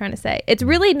what I was trying to say. It's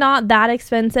really not that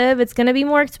expensive. It's going to be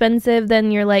more expensive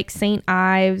than your like St.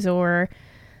 Ives or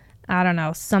I don't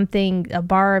know, a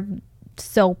bar of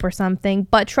soap or something.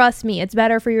 But trust me, it's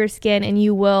better for your skin and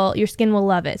your skin will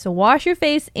love it. So wash your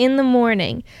face in the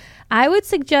morning. I would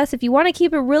suggest if you want to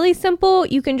keep it really simple,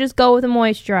 you can just go with a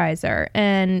moisturizer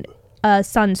and a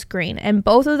sunscreen. And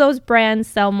both of those brands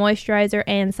sell moisturizer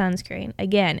and sunscreen.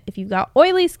 Again, if you've got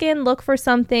oily skin, look for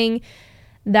something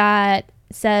that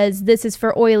says this is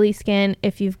for oily skin.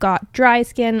 If you've got dry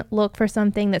skin, look for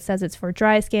something that says it's for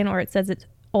dry skin or it says it's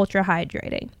ultra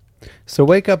hydrating. So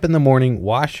wake up in the morning,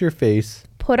 wash your face,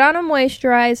 put on a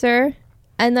moisturizer,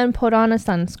 and then put on a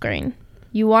sunscreen.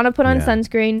 You want to put on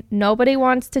sunscreen. Nobody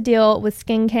wants to deal with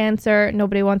skin cancer.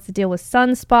 Nobody wants to deal with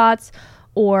sunspots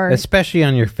or especially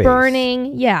on your face.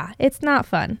 Burning. Yeah, it's not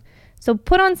fun. So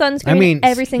put on sunscreen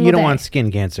every single day. You don't want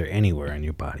skin cancer anywhere on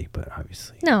your body, but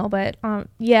obviously. No, but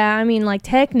I mean, like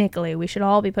technically we should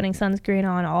all be putting sunscreen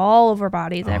on all of our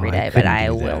bodies every day, but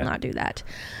I will not do that.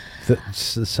 The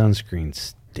sunscreen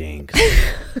stinks.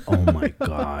 Oh my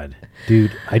God.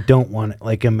 Dude, I don't want to,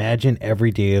 like, imagine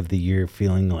every day of the year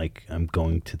feeling like I'm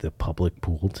going to the public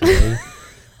pool today.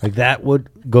 Like, that would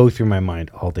go through my mind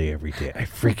all day, every day. I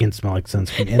freaking smell like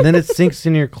sunscreen. And then it sinks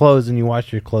in your clothes and you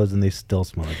wash your clothes and they still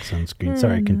smell like sunscreen.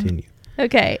 Sorry, continue.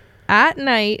 Okay. At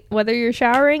night, whether you're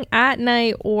showering at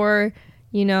night or,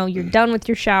 you're done with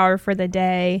your shower for the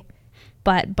day,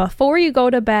 but before you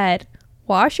go to bed,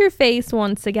 wash your face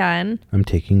once again. I'm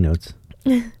taking notes.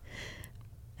 And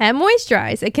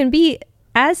moisturize. It can be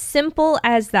as simple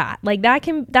as that. Like,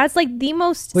 that's like the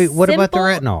most Wait, what about the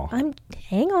retinol?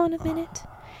 Hang on a minute.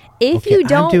 If you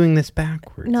don't, I'm doing this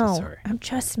backwards. No, Sorry.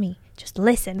 Trust me. Just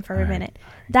listen for a minute.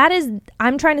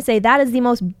 I'm trying to say that is the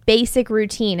most basic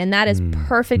routine, and that is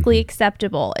perfectly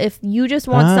acceptable. If you just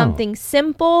want something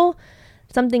simple,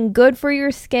 something good for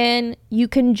your skin, you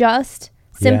can just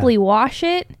simply wash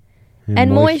it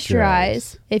and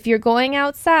moisturize. If you're going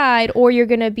outside or you're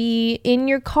going to be in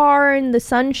your car and the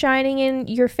sun shining in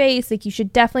your face, like, you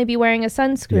should definitely be wearing a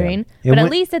sunscreen. But at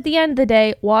least at the end of the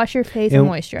day, wash your face and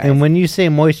moisturize. And when you say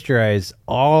moisturize,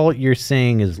 all you're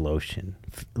saying is lotion.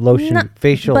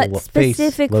 Facial, but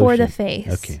specific for the face.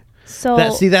 Okay. So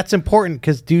that's important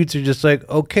because dudes are just like,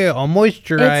 okay, I'll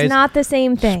moisturize. It's not the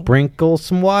same thing. Sprinkle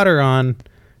some water on.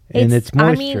 And it's moisturized.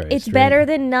 I mean, it's better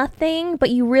than nothing, but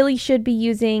you really should be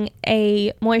using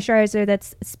a moisturizer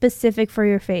that's specific for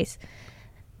your face.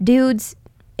 Dudes,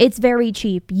 it's very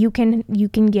cheap. You can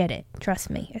get it. Trust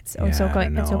me. It's okay.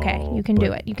 It's okay. You can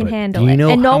do it. You can handle it. Do you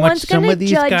know and how much some of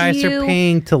these guys are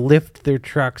paying to lift their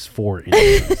trucks 4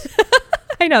 inches?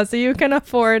 I know. So you can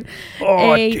afford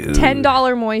a $10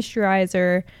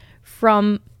 moisturizer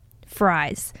from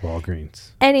Fry's.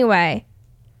 Walgreens. Anyway,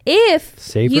 if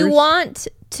Savers? You want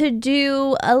to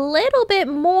do a little bit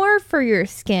more for your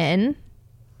skin,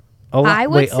 I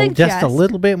would suggest just a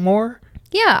little bit more.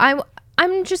 Yeah,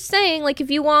 I'm just saying, like,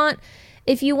 if you want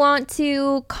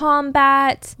to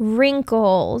combat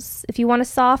wrinkles, if you want to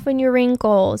soften your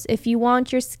wrinkles, if you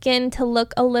want your skin to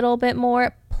look a little bit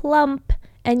more plump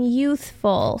and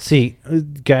youthful. See,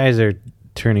 guys are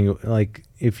turning, like,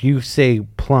 if you say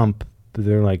plump,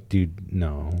 they're like, dude,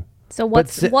 no. So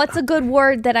what's a good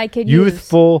word that I could use?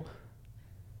 Youthful.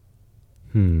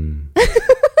 Maybe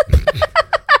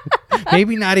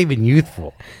not even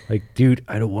youthful. Like, dude,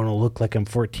 I don't want to look like I'm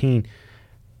 14.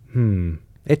 It doesn't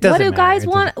matter. What do guys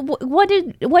want? What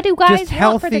do guys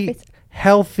want for their face?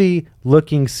 Healthy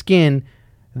looking skin.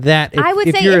 That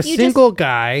if you're a single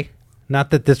guy,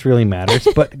 not that this really matters,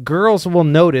 but girls will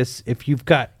notice if you've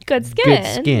got good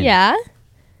skin.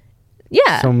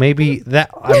 Yeah. So maybe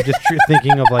that I'm just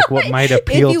thinking of, like, what might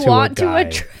appeal to a guy. If you want to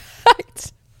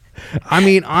attract. I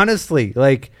mean, honestly,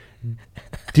 like,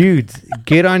 dudes,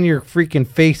 get on your freaking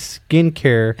face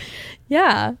skincare.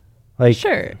 Yeah. Like,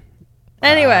 sure.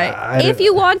 Anyway, if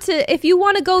you want to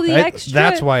go the extra,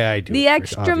 that's why I do the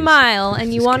extra mile,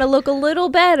 and you want to look a little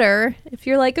better. If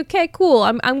you're like, okay, cool,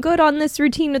 I'm good on this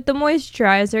routine with the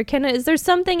moisturizer. Is there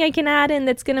something I can add in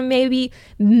that's gonna maybe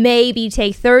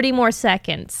take 30 more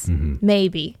seconds?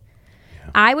 Maybe.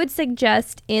 Yeah. I would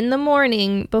suggest in the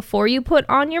morning before you put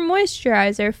on your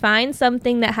moisturizer, find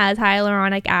something that has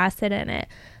hyaluronic acid in it.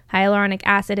 Hyaluronic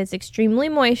acid is extremely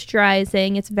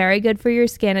moisturizing. It's very good for your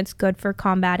skin. It's good for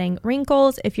combating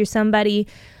wrinkles. If you're somebody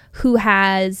who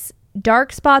has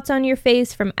dark spots on your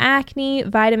face from acne,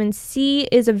 vitamin C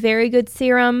is a very good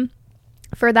serum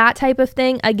for that type of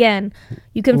thing. Again,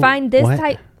 you can find this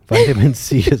type. Vitamin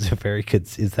C is a very good.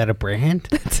 Is that a brand?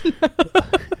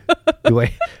 Do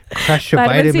I crush a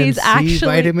vitamin C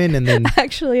vitamin and then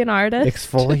actually an artist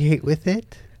exfoliate with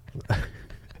it?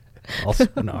 Also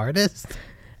an artist.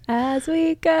 As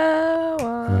we go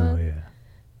on,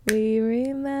 we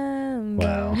remember.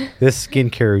 Wow, this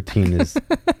skincare routine is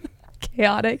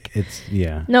chaotic.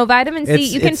 No, vitamin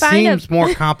C. It seems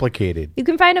more complicated. You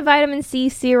can find a vitamin C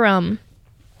serum.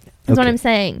 That's what I'm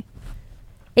saying.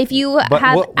 If you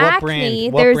have acne,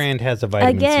 what brand has a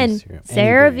vitamin C serum?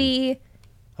 CeraVe.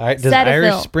 Does Cetaphil.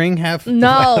 Irish Spring have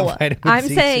no? vitamin I'm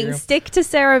C saying serum? Stick to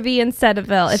CeraVe and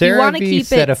Cetaphil. If you want to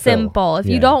keep it simple, if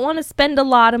you don't want to spend a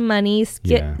lot of money,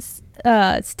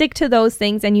 stick to those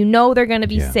things, and they're going to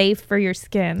be safe for your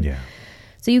skin. Yeah.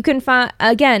 So you can find,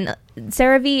 again,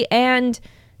 CeraVe and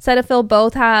Cetaphil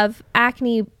both have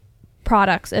acne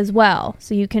products as well.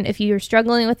 So you can, if you're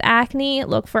struggling with acne,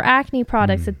 look for acne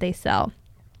products that they sell.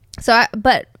 So,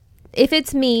 but if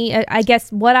it's me, I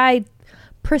guess what I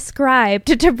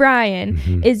prescribed to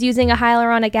Brian is using a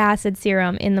hyaluronic acid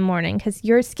serum in the morning, because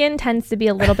your skin tends to be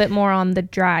a little bit more on the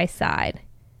dry side.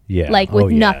 Yeah. Like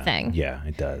with nothing. Yeah,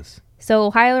 it does. So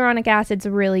hyaluronic acid's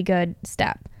a really good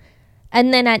step.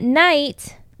 And then at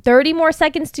night, 30 more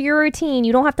seconds to your routine.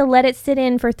 You don't have to let it sit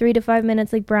in for 3 to 5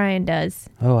 minutes like Brian does.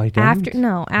 Oh, I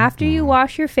don't? After you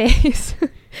wash your face,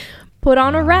 put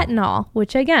on a retinol,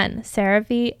 which again,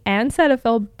 CeraVe and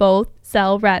Cetaphil both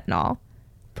sell retinol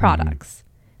products.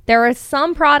 There are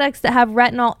some products that have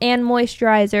retinol and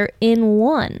moisturizer in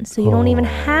one, so you don't even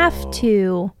have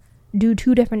to do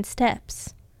 2 different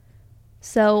steps.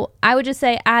 So I would just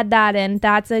say add that in.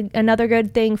 That's another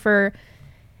good thing for,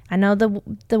 I know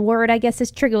the word I guess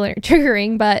is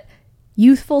triggering, but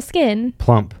youthful skin.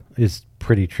 Plump is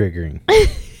pretty triggering.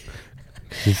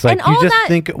 It's like you just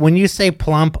think, when you say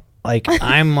plump, like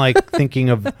I'm like thinking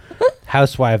of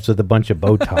housewives with a bunch of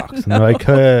Botox, and they're like,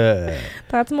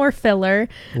 that's more filler,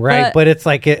 right? But it's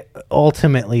like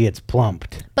ultimately it's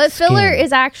plumped. But skin. Filler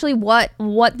is actually what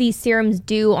these serums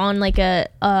do on like a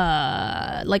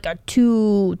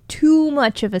too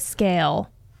much of a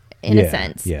scale, in a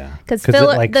sense. Yeah, because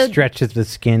filler it stretches the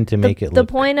skin to make it. The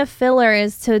point of filler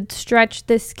is to stretch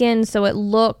the skin so it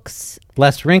looks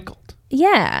less wrinkled.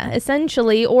 Yeah,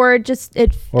 essentially, or just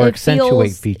it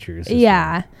accentuate features.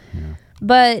 Yeah,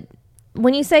 but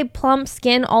when you say plump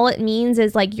skin, all it means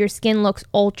is like your skin looks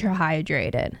ultra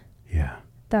hydrated. Yeah,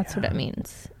 that's what it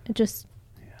means. It just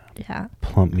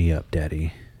plump me up,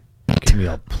 daddy. Get me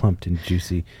all plumped and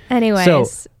juicy. Anyways,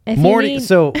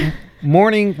 so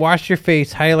morning, wash your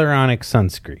face, hyaluronic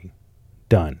sunscreen,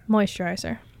 done.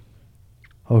 Moisturizer.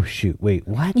 Oh shoot! Wait,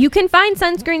 what? You can find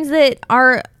sunscreens that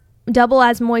are double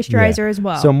as moisturizer as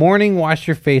well. So morning, wash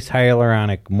your face,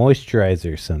 hyaluronic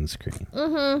moisturizer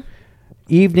sunscreen.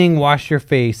 Evening, wash your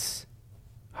face,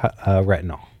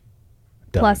 retinol.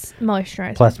 Done. Plus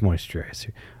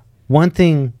moisturizer. One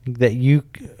thing that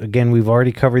again, we've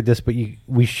already covered this, but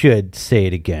we should say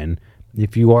it again.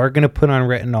 If you are going to put on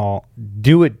retinol,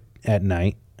 do it at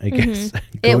night, I guess.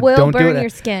 It will burn your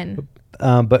skin.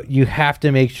 But you have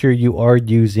to make sure you are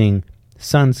using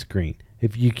sunscreen.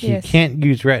 If you can't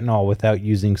use retinol without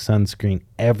using sunscreen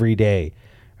every day,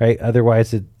 right?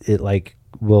 Otherwise,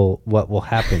 what will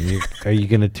happen? Are you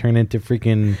going to turn into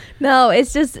freaking? No,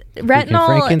 it's just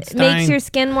retinol makes your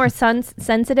skin more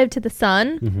sensitive to the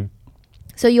sun,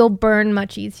 so you'll burn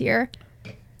much easier.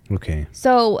 Okay.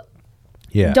 So,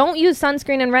 don't use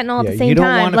sunscreen and retinol at the same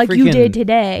time, like you did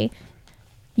today.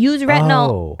 Use retinol.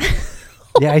 Oh.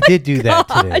 Yeah, I did do that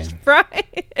today. Brian.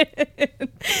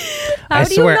 How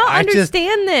do you not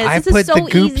understand this? This is so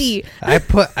easy.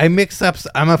 I mix up.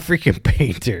 I'm a freaking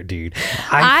painter, dude.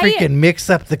 I freaking mix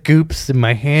up the goops in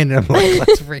my hand, and I'm like,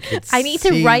 let's freaking I need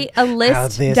to write a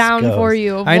list down for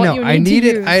you of I know. what you need I need to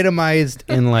it use. itemized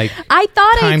in like I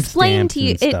thought I explained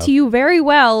it to you very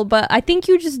well, but I think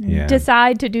you just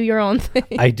decide to do your own thing.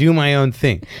 I do my own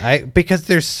thing. Because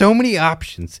there's so many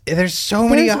options. There's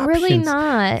really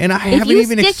not. And I haven't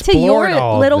even explored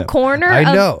all little of them. corner.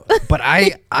 I know, but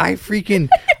I freaking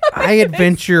I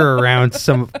adventure around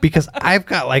some, because I've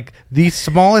got like the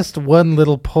smallest one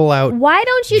little pull out. Why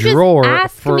don't you just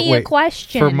ask me a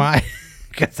question for my?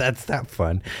 Because that's not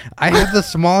fun. I have the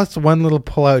smallest one little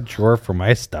pull out drawer for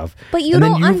my stuff, but you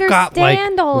don't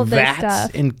understand all of this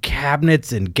stuff. And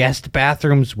cabinets and guest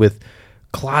bathrooms with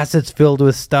closets filled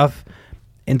with stuff,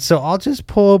 and so I'll just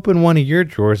pull open one of your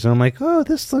drawers, and I'm like, oh,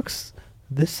 this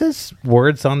is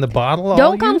words on the bottle.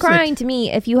 Don't come crying to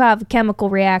me if you have a chemical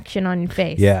reaction on your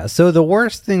face. Yeah. So the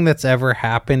worst thing that's ever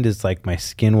happened is like my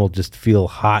skin will just feel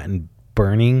hot and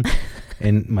burning,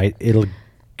 and it'll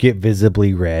get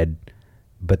visibly red,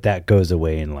 but that goes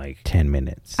away in like 10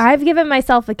 minutes. I've given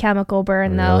myself a chemical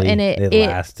burn though, and it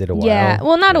lasted a while. Yeah.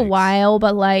 Well, not a while,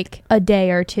 but like a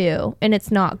day or two, and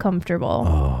it's not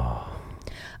comfortable.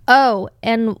 Oh,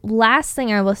 and last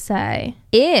thing I will say,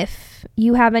 if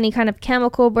you have any kind of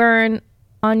chemical burn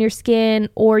on your skin,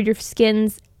 or your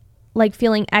skin's like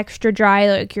feeling extra dry,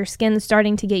 like your skin's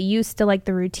starting to get used to like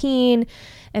the routine,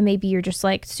 and maybe you're just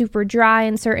like super dry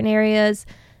in certain areas,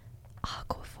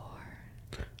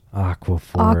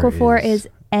 Aquaphor is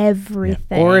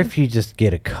everything. Yeah. Or if you just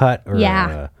get a cut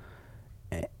or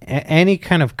any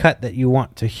kind of cut that you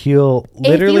want to heal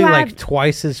literally like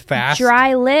twice as fast.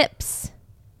 Dry lips.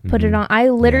 Put it on. I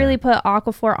literally put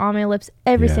Aquaphor on my lips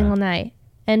every single night,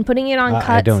 and putting it on cuts.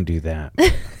 I don't do that.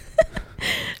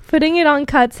 Putting it on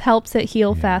cuts helps it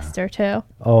heal faster too.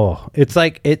 Oh, it's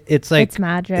like it's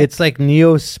magic. It's like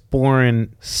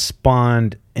Neosporin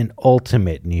spawned an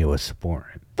ultimate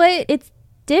Neosporin. But it's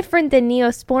different than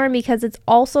Neosporin because it's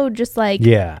also just like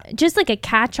a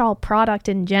catch-all product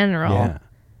in general. Yeah.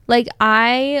 Like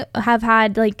I have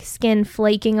had like skin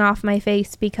flaking off my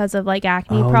face because of like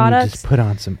acne products. You just put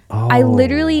on some. I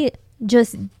literally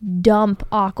just dump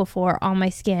Aquaphor on my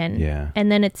skin. Yeah.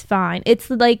 And then it's fine. It's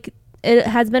like it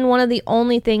has been one of the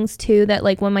only things too that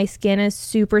like when my skin is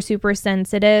super, super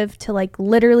sensitive to like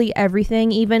literally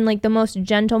everything, even like the most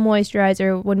gentle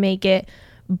moisturizer would make it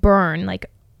burn like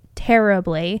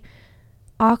terribly.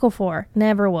 Aquaphor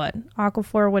never would.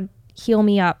 Aquaphor would heal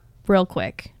me up real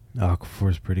quick. Aquaphor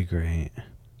is pretty great.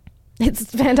 It's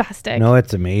fantastic. No,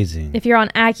 it's amazing. If you're on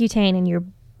Accutane and you're,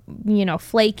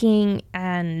 flaking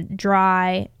and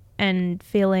dry and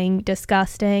feeling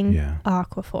disgusting,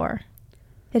 Aquaphor.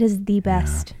 It is the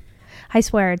best. Yeah. I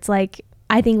swear, it's like,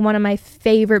 I think one of my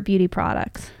favorite beauty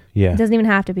products. Yeah. It doesn't even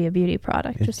have to be a beauty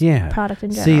product, just a product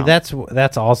in general. See,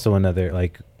 that's also another,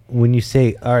 like, when you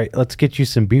say, all right, let's get you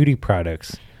some beauty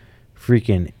products,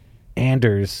 freaking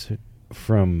Anders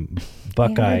from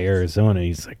Buckeye, Arizona,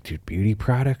 he's like, dude, beauty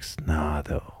products? Nah,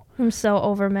 though. I'm so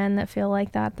over men that feel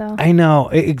like that, though. I know,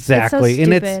 exactly. It's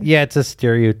so and it's a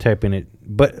stereotype in it,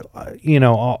 but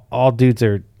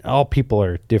all people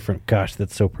are different. Gosh,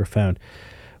 that's so profound.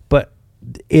 But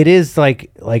it is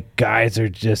like guys are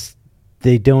just,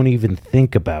 they don't even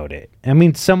think about it. I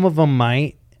mean, some of them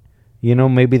might,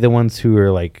 maybe the ones who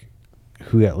are like,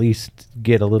 who at least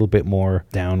get a little bit more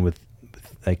down with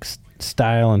like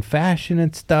style and fashion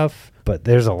and stuff. But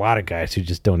there's a lot of guys who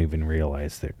just don't even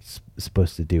realize they're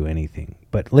supposed to do anything.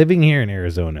 But living here in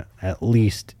Arizona, at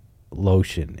least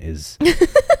lotion is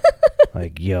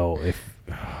like, oh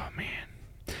man.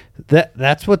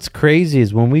 That's what's crazy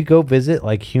is when we go visit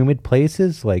like humid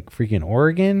places like freaking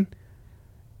Oregon,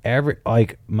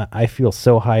 I feel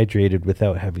so hydrated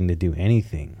without having to do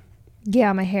anything.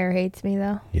 Yeah, my hair hates me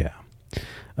though. Yeah.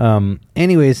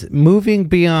 Anyways, moving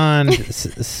beyond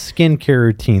skincare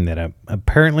routine that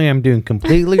I'm doing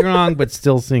completely wrong, but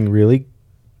still seeing really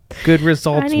good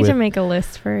results. I need to make a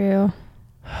list for you.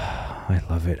 I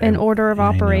love it. An order of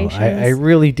operations. I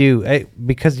really do.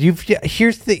 Because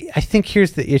here's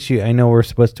the issue. I know we're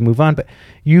supposed to move on, but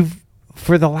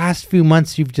for the last few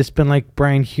months, you've just been like,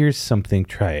 Brian, here's something,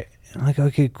 try it. And I'm like,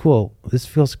 okay, cool. This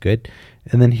feels good.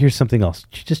 And then here's something else.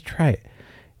 Just try it.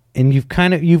 And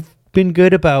you've been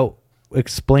good about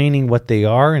explaining what they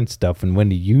are and stuff and when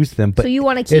to use them. But so you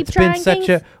want to keep trying things? It's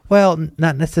been such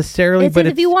not necessarily, but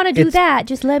if you want to do that,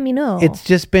 just let me know. It's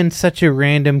just been such a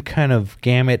random kind of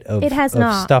gamut of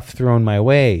stuff thrown my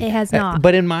way. It has not.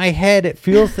 But in my head,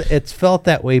 it's felt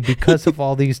that way because of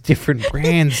all these different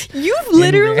brands. You've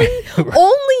literally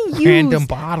only used random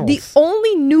bottles. The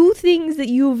only new things that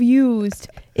you've used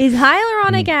is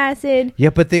hyaluronic acid.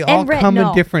 Yeah, but they all come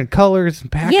in different colors and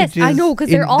packages. Yes, I know, because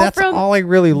they're all that's all I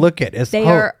really look at. They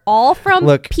are all from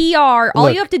PR.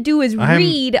 All you have to do is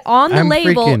read on the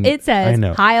label. It says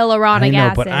hyaluronic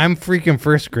acid. But I'm freaking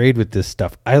first grade with this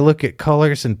stuff. I look at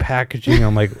colors and packaging.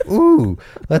 I'm like, ooh,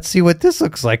 let's see what this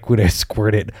looks like when I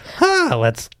squirt it.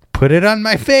 Let's put it on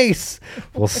my face.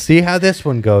 We'll see how this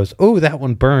one goes. Oh, that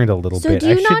one burned a little bit. So do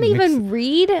you not even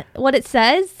read what it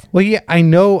says? Well, yeah, I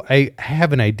know. I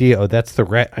have an idea. Oh, that's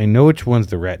I know which one's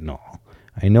the retinol.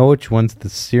 I know which one's the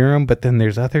serum, but then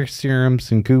there's other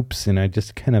serums and goops, and I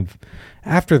just kind of,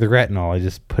 after the retinol, I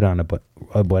just put on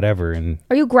a whatever. And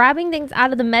are you grabbing things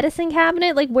out of the medicine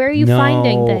cabinet? Like, where are you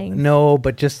finding things? No,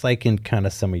 but just like in kind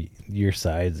of some of your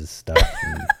sizes stuff.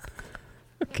 And,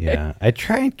 okay. Yeah, I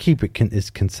try and keep it as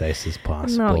concise as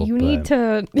possible. No, you need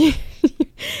to.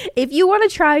 If you want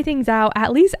to try things out,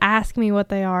 at least ask me what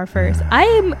they are first. I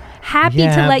am happy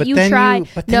to let you try.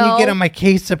 But then you get on my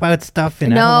case about stuff,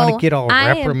 and I don't want to get all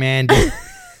reprimanded.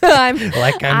 I'm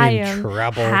in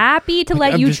trouble. Happy to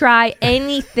let you try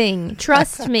anything.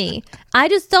 Trust me. I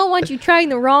just don't want you trying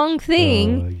the wrong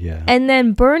thing and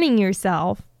then burning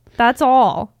yourself. That's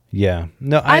all. Yeah.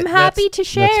 No, I'm happy to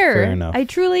share. That's fair enough. I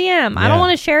truly am. Yeah. I don't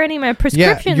want to share any of my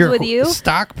prescriptions with you.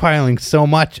 Stockpiling so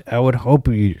much. I would hope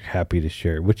you're happy to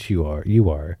share, which you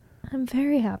are. I'm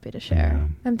very happy to share. Yeah.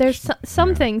 And there's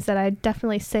some things that I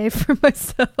definitely save for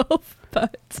myself,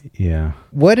 but yeah.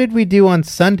 What did we do on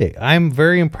Sunday? I'm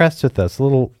very impressed with us.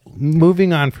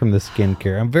 Moving on from the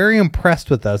skincare. I'm very impressed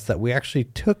with us that we actually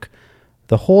took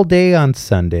the whole day on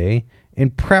Sunday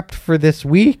and prepped for this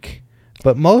week.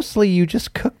 But mostly you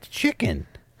just cooked chicken.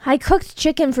 I cooked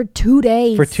chicken for 2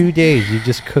 days. For 2 days, you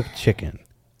just cooked chicken.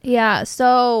 Yeah.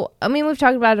 So, I mean, we've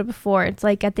talked about it before. It's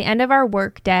like at the end of our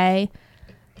work day,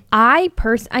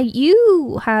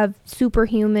 You have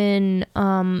superhuman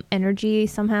energy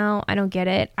somehow. I don't get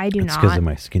it. I do not. It's because of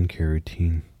my skincare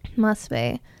routine. Must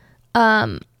be.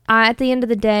 At the end of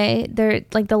the day,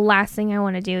 the last thing I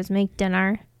want to do is make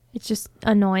dinner. It's just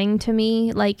annoying to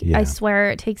me. I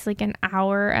swear it takes like an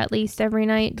hour at least every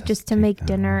night just to make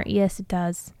dinner. Yes, it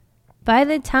does. By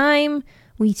the time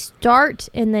we start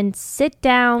and then sit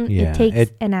down, it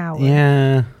takes an hour.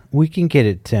 Yeah, we can get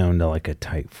it down to like a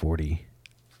tight 40.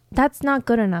 That's not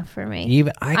good enough for me.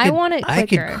 Even I want it quicker. I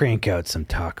could crank out some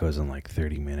tacos in like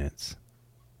 30 minutes.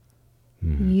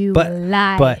 You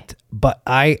lie. But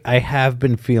I have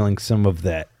been feeling some of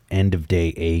that end of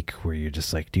day ache where you're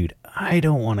just like, dude, I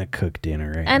don't want to cook dinner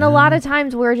right now. And a lot of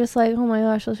times we're just like, oh my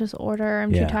gosh, let's just order.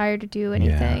 I'm too tired to do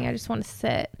anything. I just want to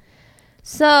sit.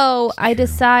 So I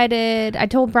decided, I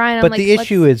told Brian, but the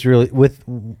issue is really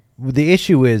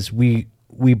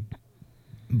we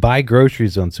buy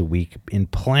groceries once a week and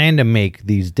plan to make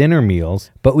these dinner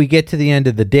meals, but we get to the end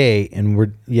of the day and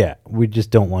we just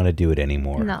don't want to do it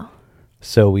anymore. No.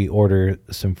 So we order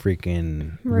some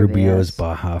freaking Rubio's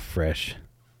Baja Fresh.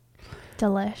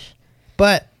 Delish.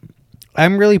 But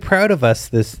I'm really proud of us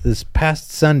this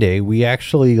past Sunday. We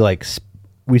actually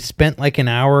we spent like an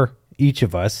hour each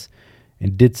of us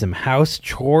and did some house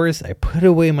chores. I put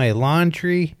away my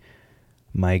laundry.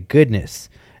 My goodness.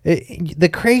 The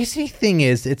crazy thing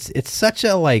is it's such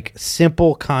a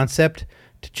simple concept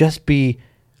to just be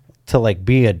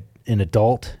an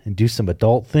adult and do some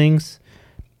adult things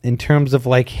in terms of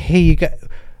hey, you got,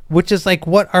 which is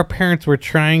what our parents were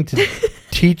trying to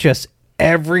teach us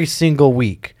every single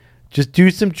week. Just do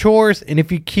some chores, and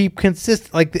if you keep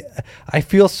consistent, I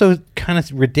feel so kind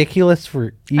of ridiculous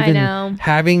for even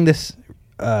having this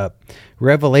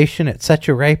revelation at such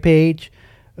a ripe age.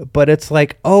 But it's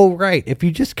oh, right. If you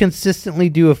just consistently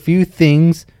do a few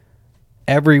things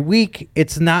every week,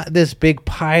 it's not this big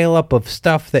pile up of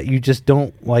stuff that you just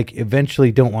don't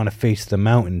eventually don't want to face the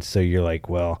mountain. So you're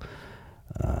well,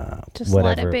 just whatever.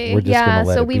 Let it be. We're just gonna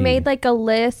let so it we be. made a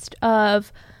list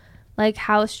of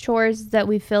house chores that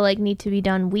we feel need to be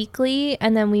done weekly.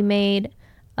 And then we made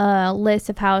a list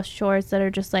of house chores that are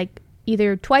just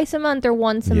either twice a month or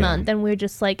once a month. And we're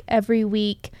just every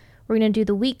week, we're going to do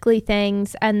the weekly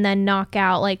things and then knock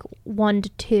out 1 to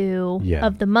 2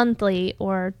 of the monthly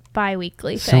or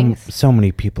bi-weekly things. So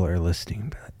many people are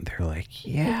listening. They're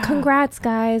yeah. Congrats,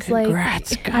 guys.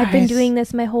 Congrats, guys. I've been doing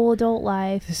this my whole adult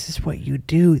life. This is what you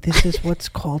do. This is what's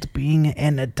called being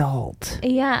an adult.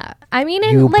 Yeah. I mean,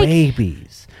 you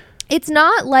babies. It's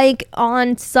not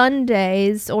on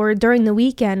Sundays or during the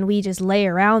weekend we just lay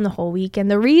around the whole weekend.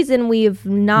 The reason we've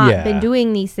not been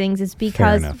doing these things is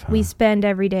because we spend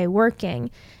every day working.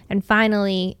 And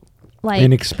finally,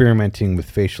 and experimenting with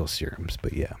facial serums,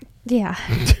 but yeah. Yeah.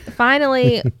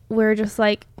 Finally, we're just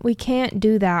we can't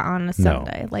do that on a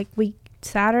Sunday. No.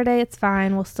 Saturday, it's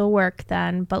fine. We'll still work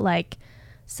then. But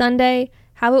Sunday,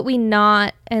 how about we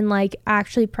not and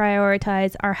actually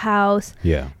prioritize our house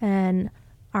and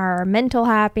our mental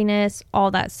happiness, all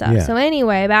that stuff. Yeah. So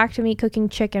anyway, back to me cooking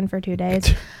chicken for 2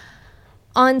 days.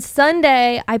 On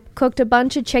Sunday, I cooked a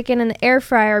bunch of chicken in the air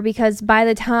fryer because by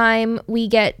the time we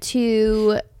get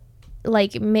to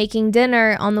making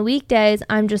dinner on the weekdays,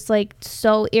 I'm just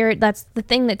so irritated. That's the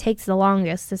thing that takes the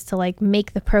longest is to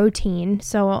make the protein.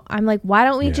 So I'm why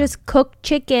don't we just cook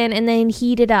chicken and then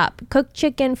heat it up? Cook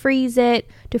chicken, freeze it,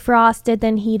 defrost it,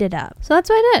 then heat it up. So that's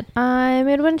what I did. I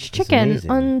made a bunch of chicken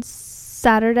on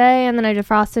Saturday, and then I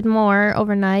defrosted more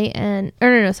overnight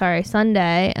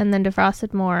Sunday, and then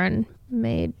defrosted more and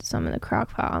made some in the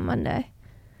crock pot on Monday.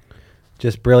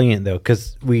 Just brilliant though,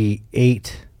 because we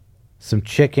ate some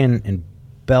chicken and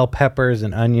bell peppers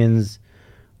and onions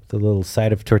with a little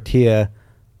side of tortilla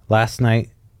last night,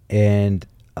 and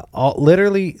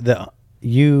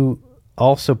you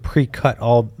also pre-cut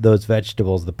all those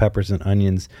vegetables, the peppers and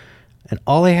onions, and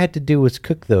all I had to do was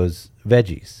cook those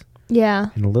veggies. Yeah.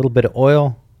 And a little bit of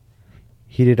oil,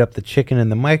 heated up the chicken in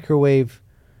the microwave,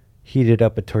 heated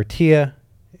up a tortilla,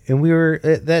 and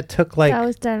that took that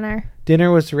was dinner.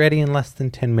 Dinner was ready in less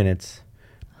than 10 minutes.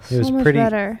 It was much pretty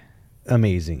better.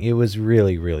 Amazing. It was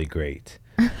really, really great.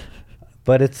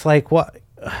 But it's what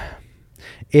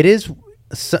it is.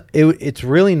 It's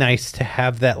really nice to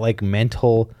have that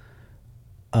mental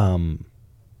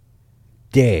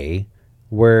day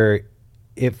where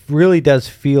it really does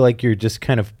feel like you're just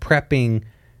kind of prepping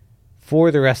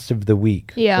for the rest of the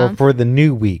week or for the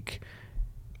new week.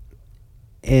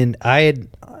 And I had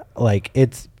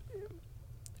it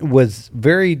was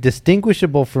very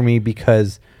distinguishable for me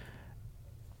because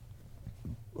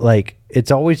it's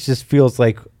always just feels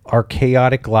like our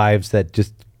chaotic lives that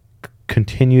just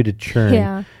continue to churn.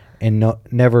 Yeah. and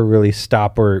never really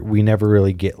stop, or we never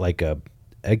really get like a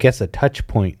touch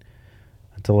point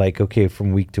to like, okay,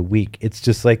 from week to week. It's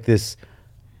just like this,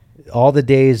 all the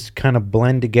days kind of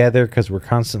blend together because we're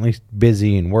constantly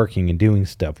busy and working and doing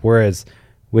stuff. Whereas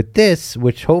with this,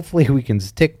 which hopefully we can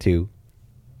stick to,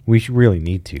 we really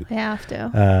need to. We have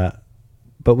to.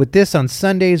 But with this on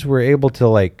Sundays, we're able to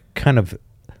like kind of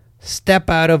step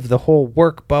out of the whole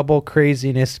work bubble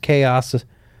craziness, chaos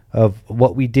of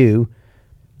what we do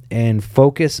and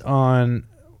focus on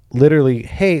literally,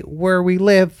 hey, where we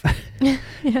live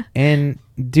yeah. and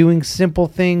doing simple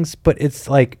things. But it's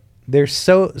like there's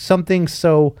something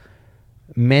so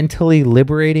mentally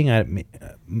liberating.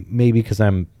 Maybe because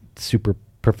I'm super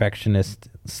perfectionist,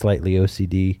 slightly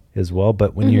OCD as well.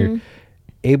 But when you're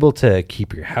able to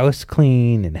keep your house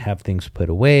clean and have things put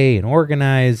away and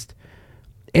organized,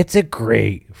 it's a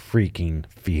great freaking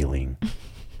feeling.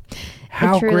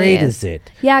 How great is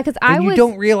it? Yeah, because you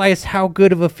don't realize how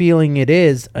good of a feeling it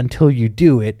is until you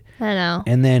do it. I know.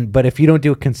 And then, but if you don't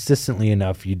do it consistently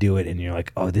enough, you do it and you're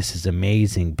like, oh, this is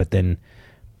amazing. But then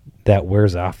that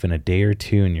wears off in a day or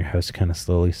two and your house kind of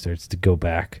slowly starts to go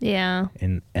back. Yeah.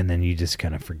 And then you just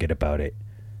kind of forget about it.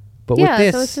 But yeah, with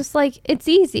this, so it's just like, it's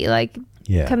easy. Like,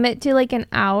 commit to like an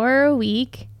hour a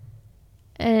week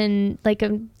and like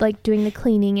doing the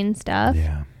cleaning and stuff.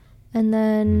 Yeah. And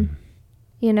then,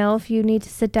 you know, if you need to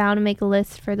sit down and make a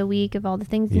list for the week of all the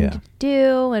things you need to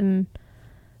do and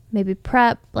maybe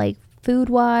prep like food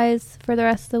wise for the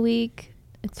rest of the week,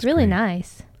 it's really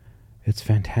nice. It's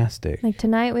fantastic. Like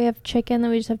tonight we have chicken that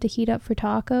we just have to heat up for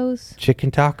tacos.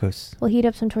 Chicken tacos. We'll heat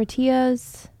up some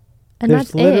tortillas. And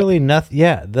there's literally nothing.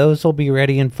 Yeah, those will be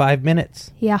ready in 5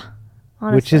 minutes. Yeah,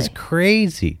 honestly. Which is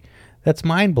crazy. That's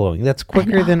mind-blowing. That's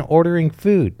quicker than ordering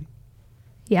food.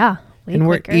 Yeah, and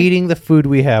we're eating the food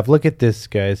we have. Look at this,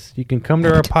 guys. You can come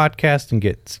to our podcast and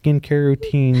get skincare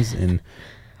routines and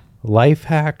life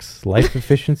hacks, life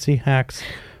efficiency hacks.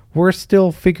 We're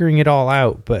still figuring it all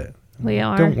out, but we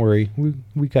are. Don't worry.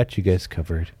 We got you guys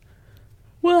covered.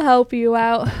 We'll help you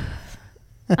out.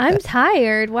 I'm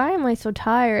tired. Why am I so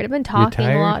tired? I've been talking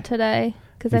a lot today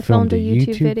because I filmed a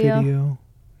YouTube video.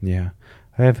 Yeah.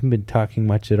 I haven't been talking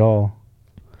much at all.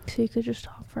 So you could just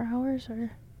talk for hours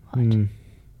or what?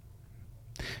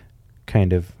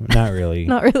 Kind of. Not really.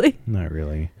 Not really? Not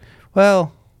really.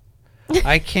 Well,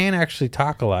 I can actually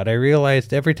talk a lot. I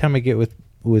realized every time I get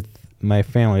with my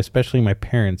family, especially my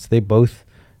parents, they both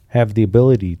have the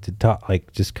ability to talk,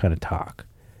 like just kind of talk.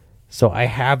 So I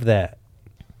have that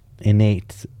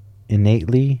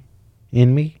innately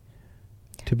in me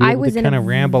to be able to kind of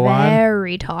ramble on. I was in a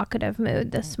very talkative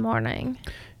mood this morning.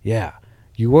 Yeah,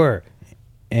 you were.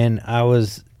 And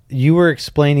you were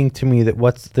explaining to me that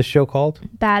what's the show called?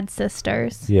 Bad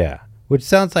Sisters. Yeah. Which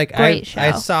sounds like Great show.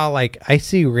 I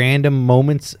see random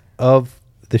moments of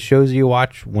the shows you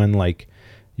watch when like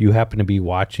you happen to be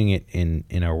watching it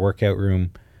in our workout room.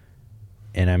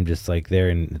 And I'm just like there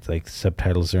and it's like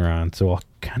subtitles are on. So I'll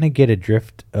kind of get a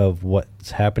drift of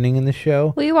what's happening in the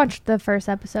show. Well, you watched the first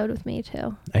episode with me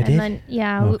too. I did? Then,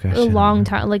 a long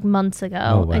time, like months ago.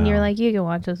 Oh, wow. And you're like, you can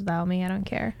watch this without me. I don't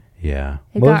care. Yeah.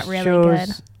 It got really good.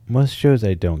 Most shows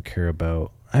I don't care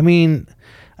about. I mean,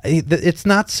 it's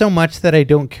not so much that I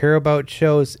don't care about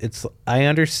shows. I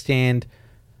understand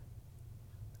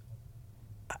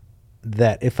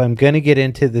that if I'm going to get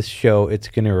into this show, it's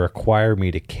going to require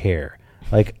me to care.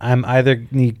 Like, I'm either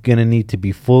going to need to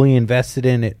be fully invested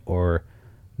in it or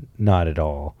not at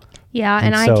all. Yeah,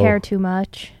 and I care too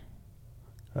much.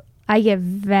 I get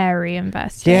very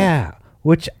invested. Yeah,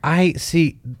 which I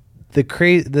see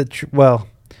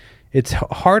it's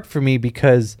hard for me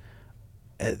because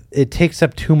it takes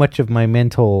up too much of my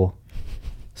mental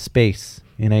space,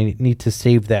 and I need to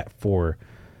save that for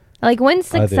like when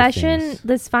Succession,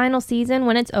 this final season,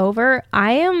 when it's over,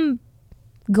 I am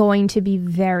going to be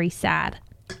very sad.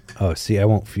 Oh, see, I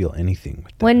won't feel anything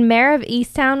with that. When Mare of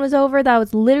Easttown was over, that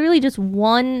was literally just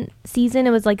one season.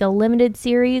 It was like a limited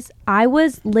series. I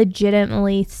was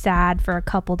legitimately sad for a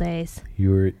couple days.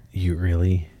 You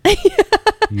really?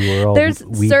 You were all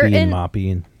weepy and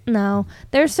moppy. No.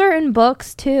 There's certain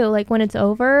books, too. Like, when it's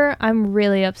over, I'm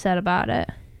really upset about it.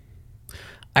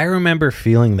 I remember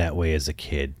feeling that way as a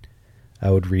kid.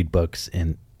 I would read books,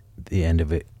 and the end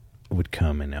of it would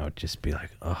come, and I would just be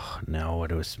like, oh, now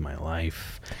what was my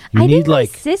life? My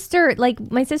sister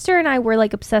and I were,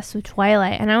 like, obsessed with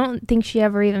Twilight, and I don't think she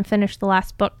ever even finished the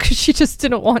last book because she just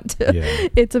didn't want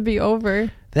it to be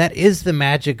over. That is the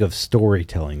magic of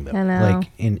storytelling, though. I know.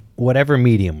 Like, in whatever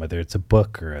medium, whether it's a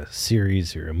book or a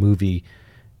series or a movie,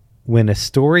 when a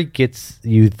story gets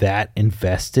you that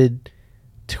invested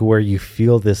to where you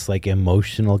feel this like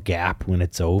emotional gap when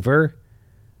it's over,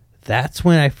 that's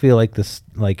when I feel like this,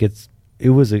 like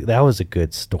that was a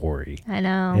good story. I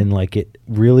know. And like it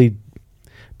really,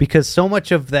 because so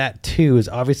much of that too is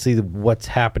obviously what's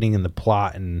happening in the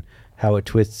plot and how it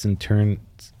twists and turns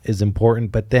is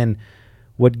important. But then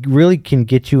what really can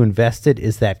get you invested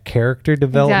is that character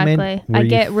development. Exactly. I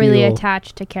get really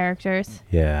attached to characters.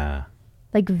 Yeah.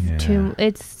 Like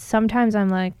sometimes I'm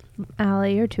like,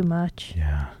 Allie, you're too much.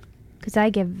 Yeah. Because I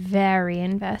get very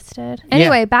invested.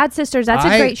 Anyway, Bad Sisters, that's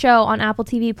a great show on Apple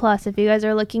TV Plus. If you guys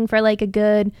are looking for like a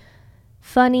good,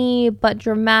 funny, but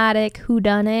dramatic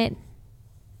whodunit,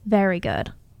 very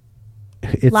good.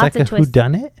 It's lots like a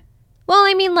whodunit? Well,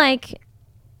 I mean, like,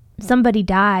 somebody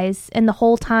dies, and the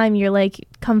whole time you're like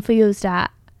confused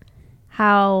at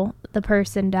how the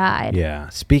person died. Yeah.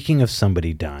 Speaking of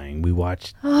somebody dying, we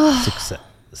watched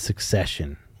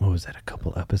Succession. What was that? A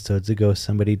couple episodes ago,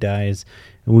 somebody dies,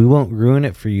 and we won't ruin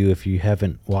it for you if you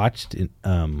haven't watched it.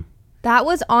 That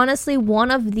was honestly one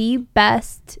of the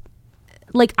best.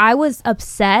 Like, I was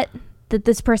upset that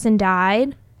this person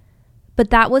died, but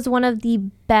that was one of the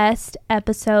best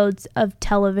episodes of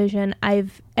television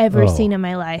I've ever seen in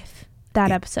my life. That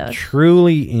episode.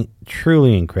 Truly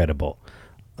incredible.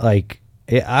 Like,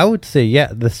 I would say,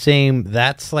 the same.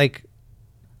 That's like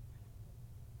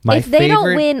my favorite. If they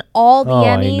don't win all the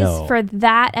Emmys for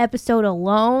that episode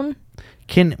alone.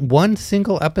 Can one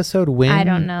single episode win I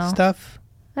don't know. Stuff?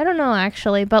 I don't know,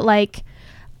 actually. But, like,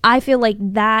 I feel like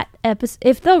that episode,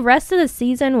 if the rest of the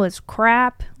season was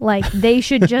crap, like, they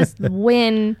should just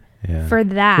win for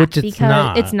that. Which it's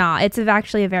not. It's not. It's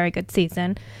actually a very good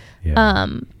season. Yeah.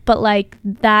 But, like,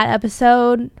 that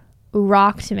episode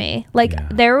rocked me. Like,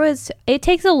 it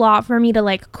takes a lot for me to,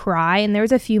 like, cry. And there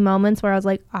was a few moments where I was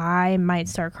like, I might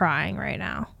start crying right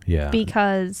now. Yeah.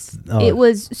 Because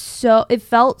it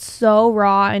felt so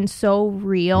raw and so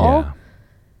real.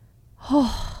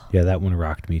 Yeah. Yeah, that one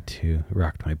rocked me too. It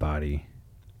rocked my body.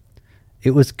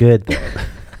 It was good though.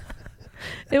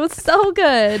 It was so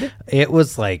good. It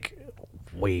was like,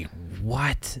 wait,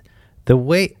 what? The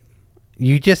way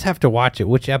you just have to watch it.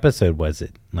 Which episode was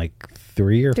it? Like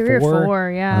 3 or 4? 3 or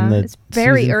 4, yeah. It's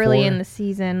very early in the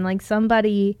season. Like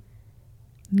somebody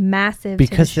massive.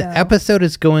 Because the episode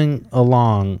is going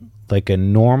along like a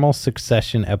normal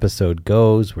Succession episode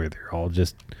goes, where they're all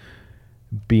just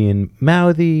being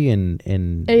mouthy and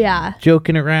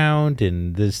joking around,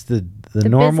 and this the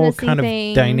normal kind of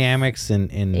dynamics and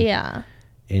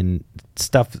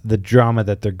stuff, the drama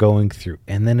that they're going through,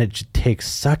 and then it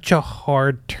takes such a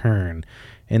hard turn,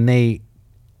 and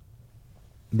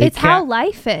it's how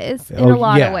life is in a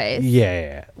lot of ways.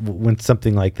 Yeah, when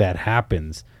something like that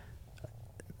happens,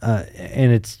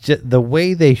 and it's just the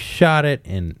way they shot it,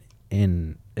 and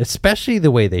especially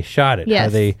the way they shot it. Yes. How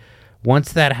they,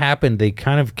 once that happened, they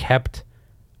kind of kept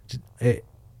it.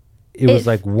 It was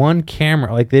like one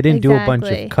camera. Like they didn't do a bunch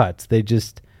of cuts. They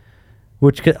just,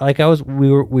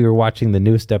 we were watching the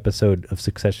newest episode of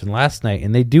Succession last night,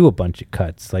 and they do a bunch of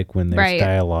cuts, like when there's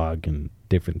dialogue and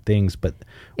different things. But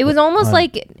it was almost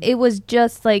like it was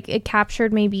just like it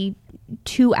captured maybe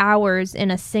 2 hours in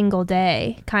a single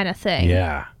day kind of thing.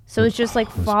 Yeah. So it's just like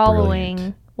following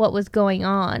brilliant. What was going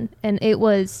on, and it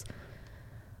was,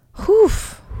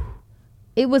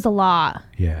 it was a lot.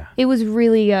 Yeah. It was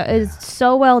really good. It was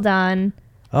so well done.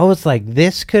 I was like,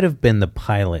 this could have been the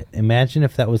pilot. Imagine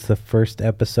if that was the first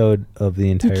episode of the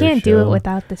entire show. You can't do it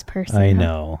without this person. I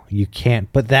know. You can't.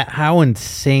 But how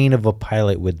insane of a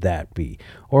pilot would that be?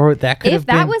 Or that could have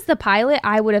been... If that was the pilot,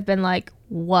 I would have been like,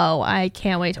 whoa, I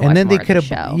can't wait to watch more of the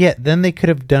show. Yeah, then they could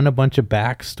have done a bunch of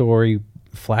backstory,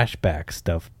 flashback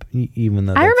stuff, even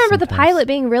though I remember the pilot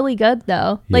being really good,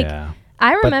 though. Like, yeah.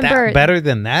 I remember... But better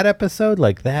than that episode?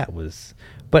 Like, that was...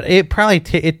 But it probably...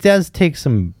 it does take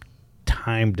some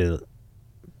time to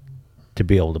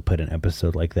be able to put an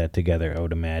episode like that together, I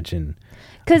would imagine.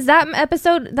 Because that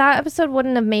episode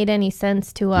wouldn't have made any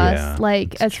sense to us.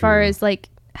 Like, as far as, like,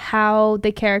 how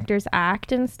the characters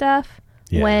act and stuff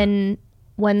when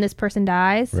this person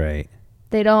dies. Right.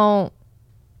 They don't...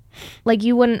 Like,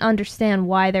 you wouldn't understand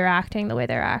why they're acting the way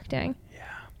they're acting. Yeah.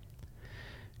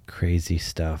 Crazy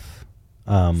stuff.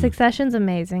 Succession's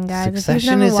amazing, guys.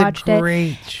 Succession is a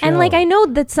great show. And, like, I know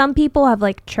that some people have,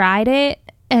 like, tried it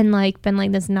and, like, been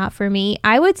like, this is not for me.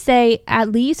 I would say at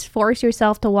least force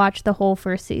yourself to watch the whole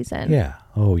first season. Yeah.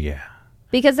 Oh, yeah.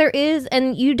 Because there is,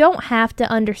 and you don't have to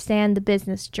understand the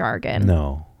business jargon.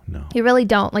 No. You really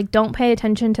don't. Like, don't pay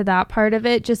attention to that part of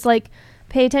it. Just, like,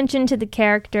 pay attention to the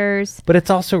characters. But it's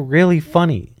also really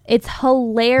funny. It's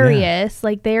hilarious. Yeah.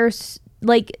 Like, there's,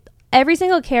 like... Every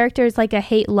single character is like a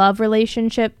hate-love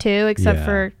relationship too, except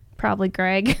for Probably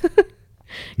Greg.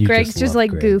 You Greg's just like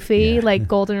Greg. goofy, Yeah. like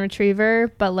golden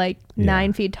retriever, but like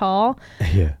 9 feet tall.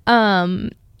 Yeah.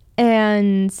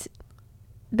 And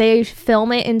they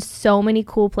film it in so many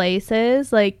cool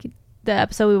places. Like the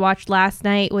episode we watched last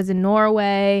night was in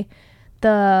Norway.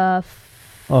 The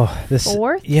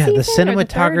fourth season, the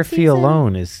cinematography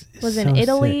alone was so in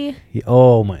Italy. Sick.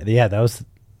 Oh my, yeah, that was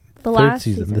the third last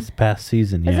season. This past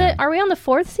season. Is yeah. it? Are we on the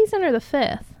 4th season or the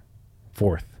 5th?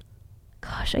 4th.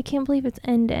 Gosh, I can't believe it's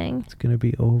ending. It's gonna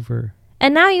be over.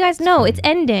 And now you guys know it's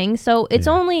ending, so it's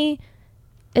only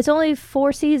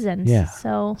 4 seasons. Yeah.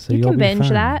 So you can binge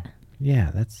that.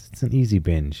 Yeah, it's an easy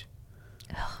binge.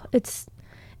 It's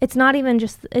not even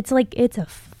just. It's like it's a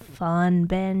fun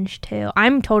binge too.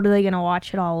 I'm totally gonna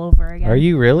watch it all over again. Are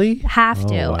you really? Have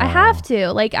to. Wow. I have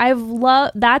to. Like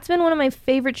that's been one of my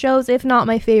favorite shows, if not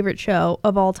my favorite show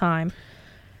of all time.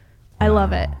 Wow. I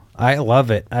love it. I love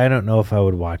it. I don't know if I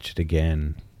would watch it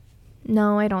again.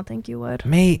 No, I don't think you would.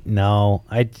 Mate, no.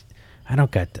 I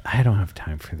don't have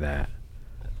time for that.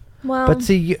 Well, but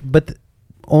see,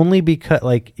 only because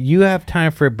like you have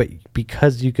time for it, but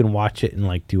because you can watch it and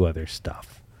like do other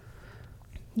stuff.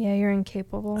 Yeah, you're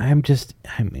incapable. I'm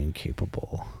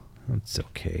incapable. It's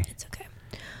okay. It's okay.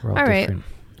 We're all different. Right.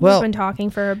 Well, we've been talking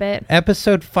for a bit.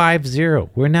 Episode 50.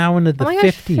 We're now into the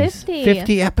 50s.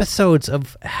 50 episodes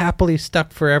of Happily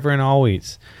Stuck Forever and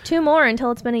Always. 2 more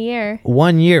until it's been a year.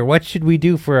 1 year. What should we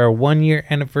do for our 1-year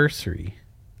anniversary?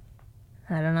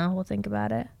 I don't know. We'll think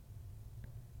about it.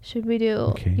 Should we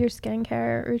do your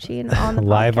skincare routine on the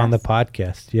live podcast? on the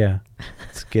podcast? Yeah.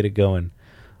 Let's get it going.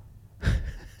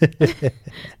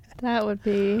 That would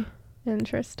be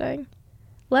interesting.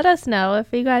 Let us know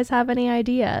if you guys have any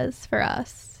ideas for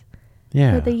us.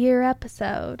 Yeah. For the year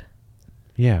episode.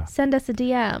 Yeah. Send us a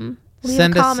DM. Leave a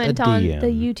comment on the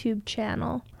YouTube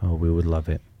channel. Oh, we would love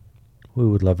it. We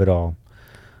would love it all.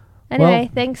 Anyway,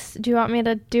 thanks. Do you want me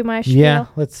to do my spiel? Yeah,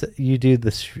 you do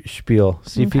the spiel.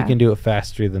 See if you can do it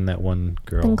faster than that one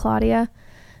girl. Than Claudia?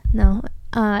 No.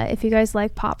 If you guys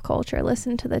like pop culture,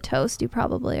 listen to The Toast. You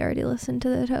probably already listened to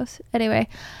The Toast. Anyway,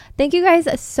 thank you guys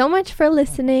so much for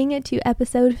listening to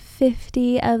episode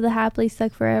 50 of the Happily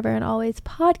Stuck Forever and Always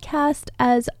podcast.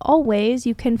 As always,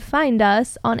 you can find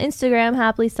us on Instagram,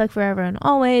 Happily Stuck Forever and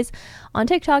Always, on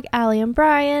TikTok, Allie and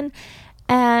Brian.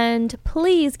 And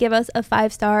please give us a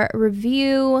 5-star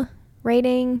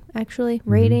rating,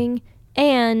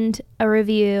 and a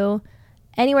review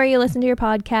anywhere you listen to your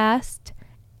podcast.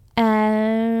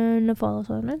 And follow us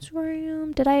on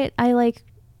Instagram. I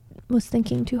was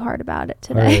thinking too hard about it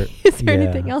today. Is there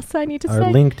anything else I need to say?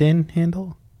 Our LinkedIn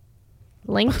handle?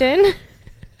 LinkedIn?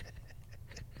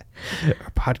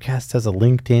 Our podcast has a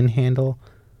LinkedIn handle.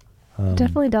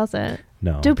 Definitely doesn't.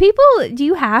 No. Do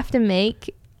you have to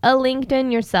make a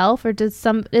LinkedIn yourself, or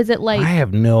is it like... I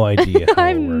have no idea how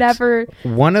I've never...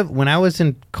 When I was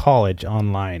in college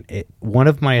online, one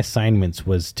of my assignments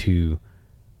was to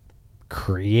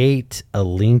create a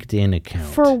LinkedIn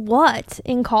account. For what?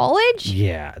 In college?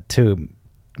 Yeah, to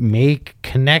make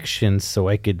connections so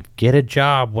I could get a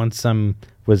job once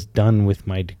was done with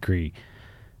my degree.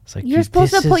 It's like, you're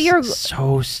supposed to put your...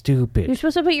 so stupid. You're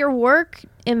supposed to put your work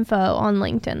info on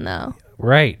LinkedIn, though.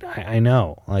 Right, I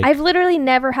know. Like, I've literally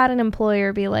never had an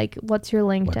employer be like, "What's your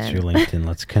LinkedIn? What's your LinkedIn?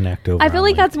 Let's connect over." I feel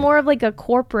like LinkedIn. That's more of like a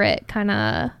corporate kind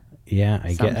of. Yeah,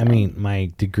 I mean,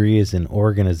 my degree is in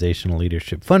organizational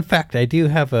leadership. Fun fact: I do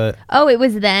have a. Oh, it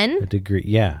was then. A degree,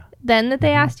 yeah. Then that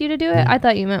they asked you to do it. Yeah. I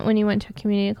thought you meant when you went to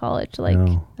community college, like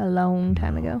a long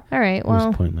time ago. All right, well, it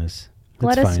was pointless.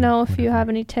 Let us know if you have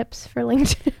any tips for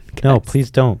LinkedIn. No,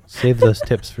 please don't. Save those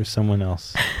tips for someone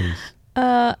else, please.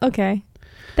 Okay.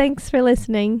 Thanks for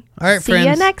listening. All right, see friends. See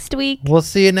you next week. We'll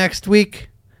see you next week.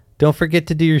 Don't forget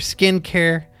to do your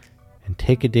skincare and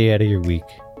take a day out of your week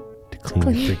to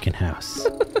clean your freaking house.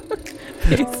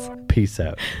 Peace. Peace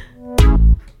out.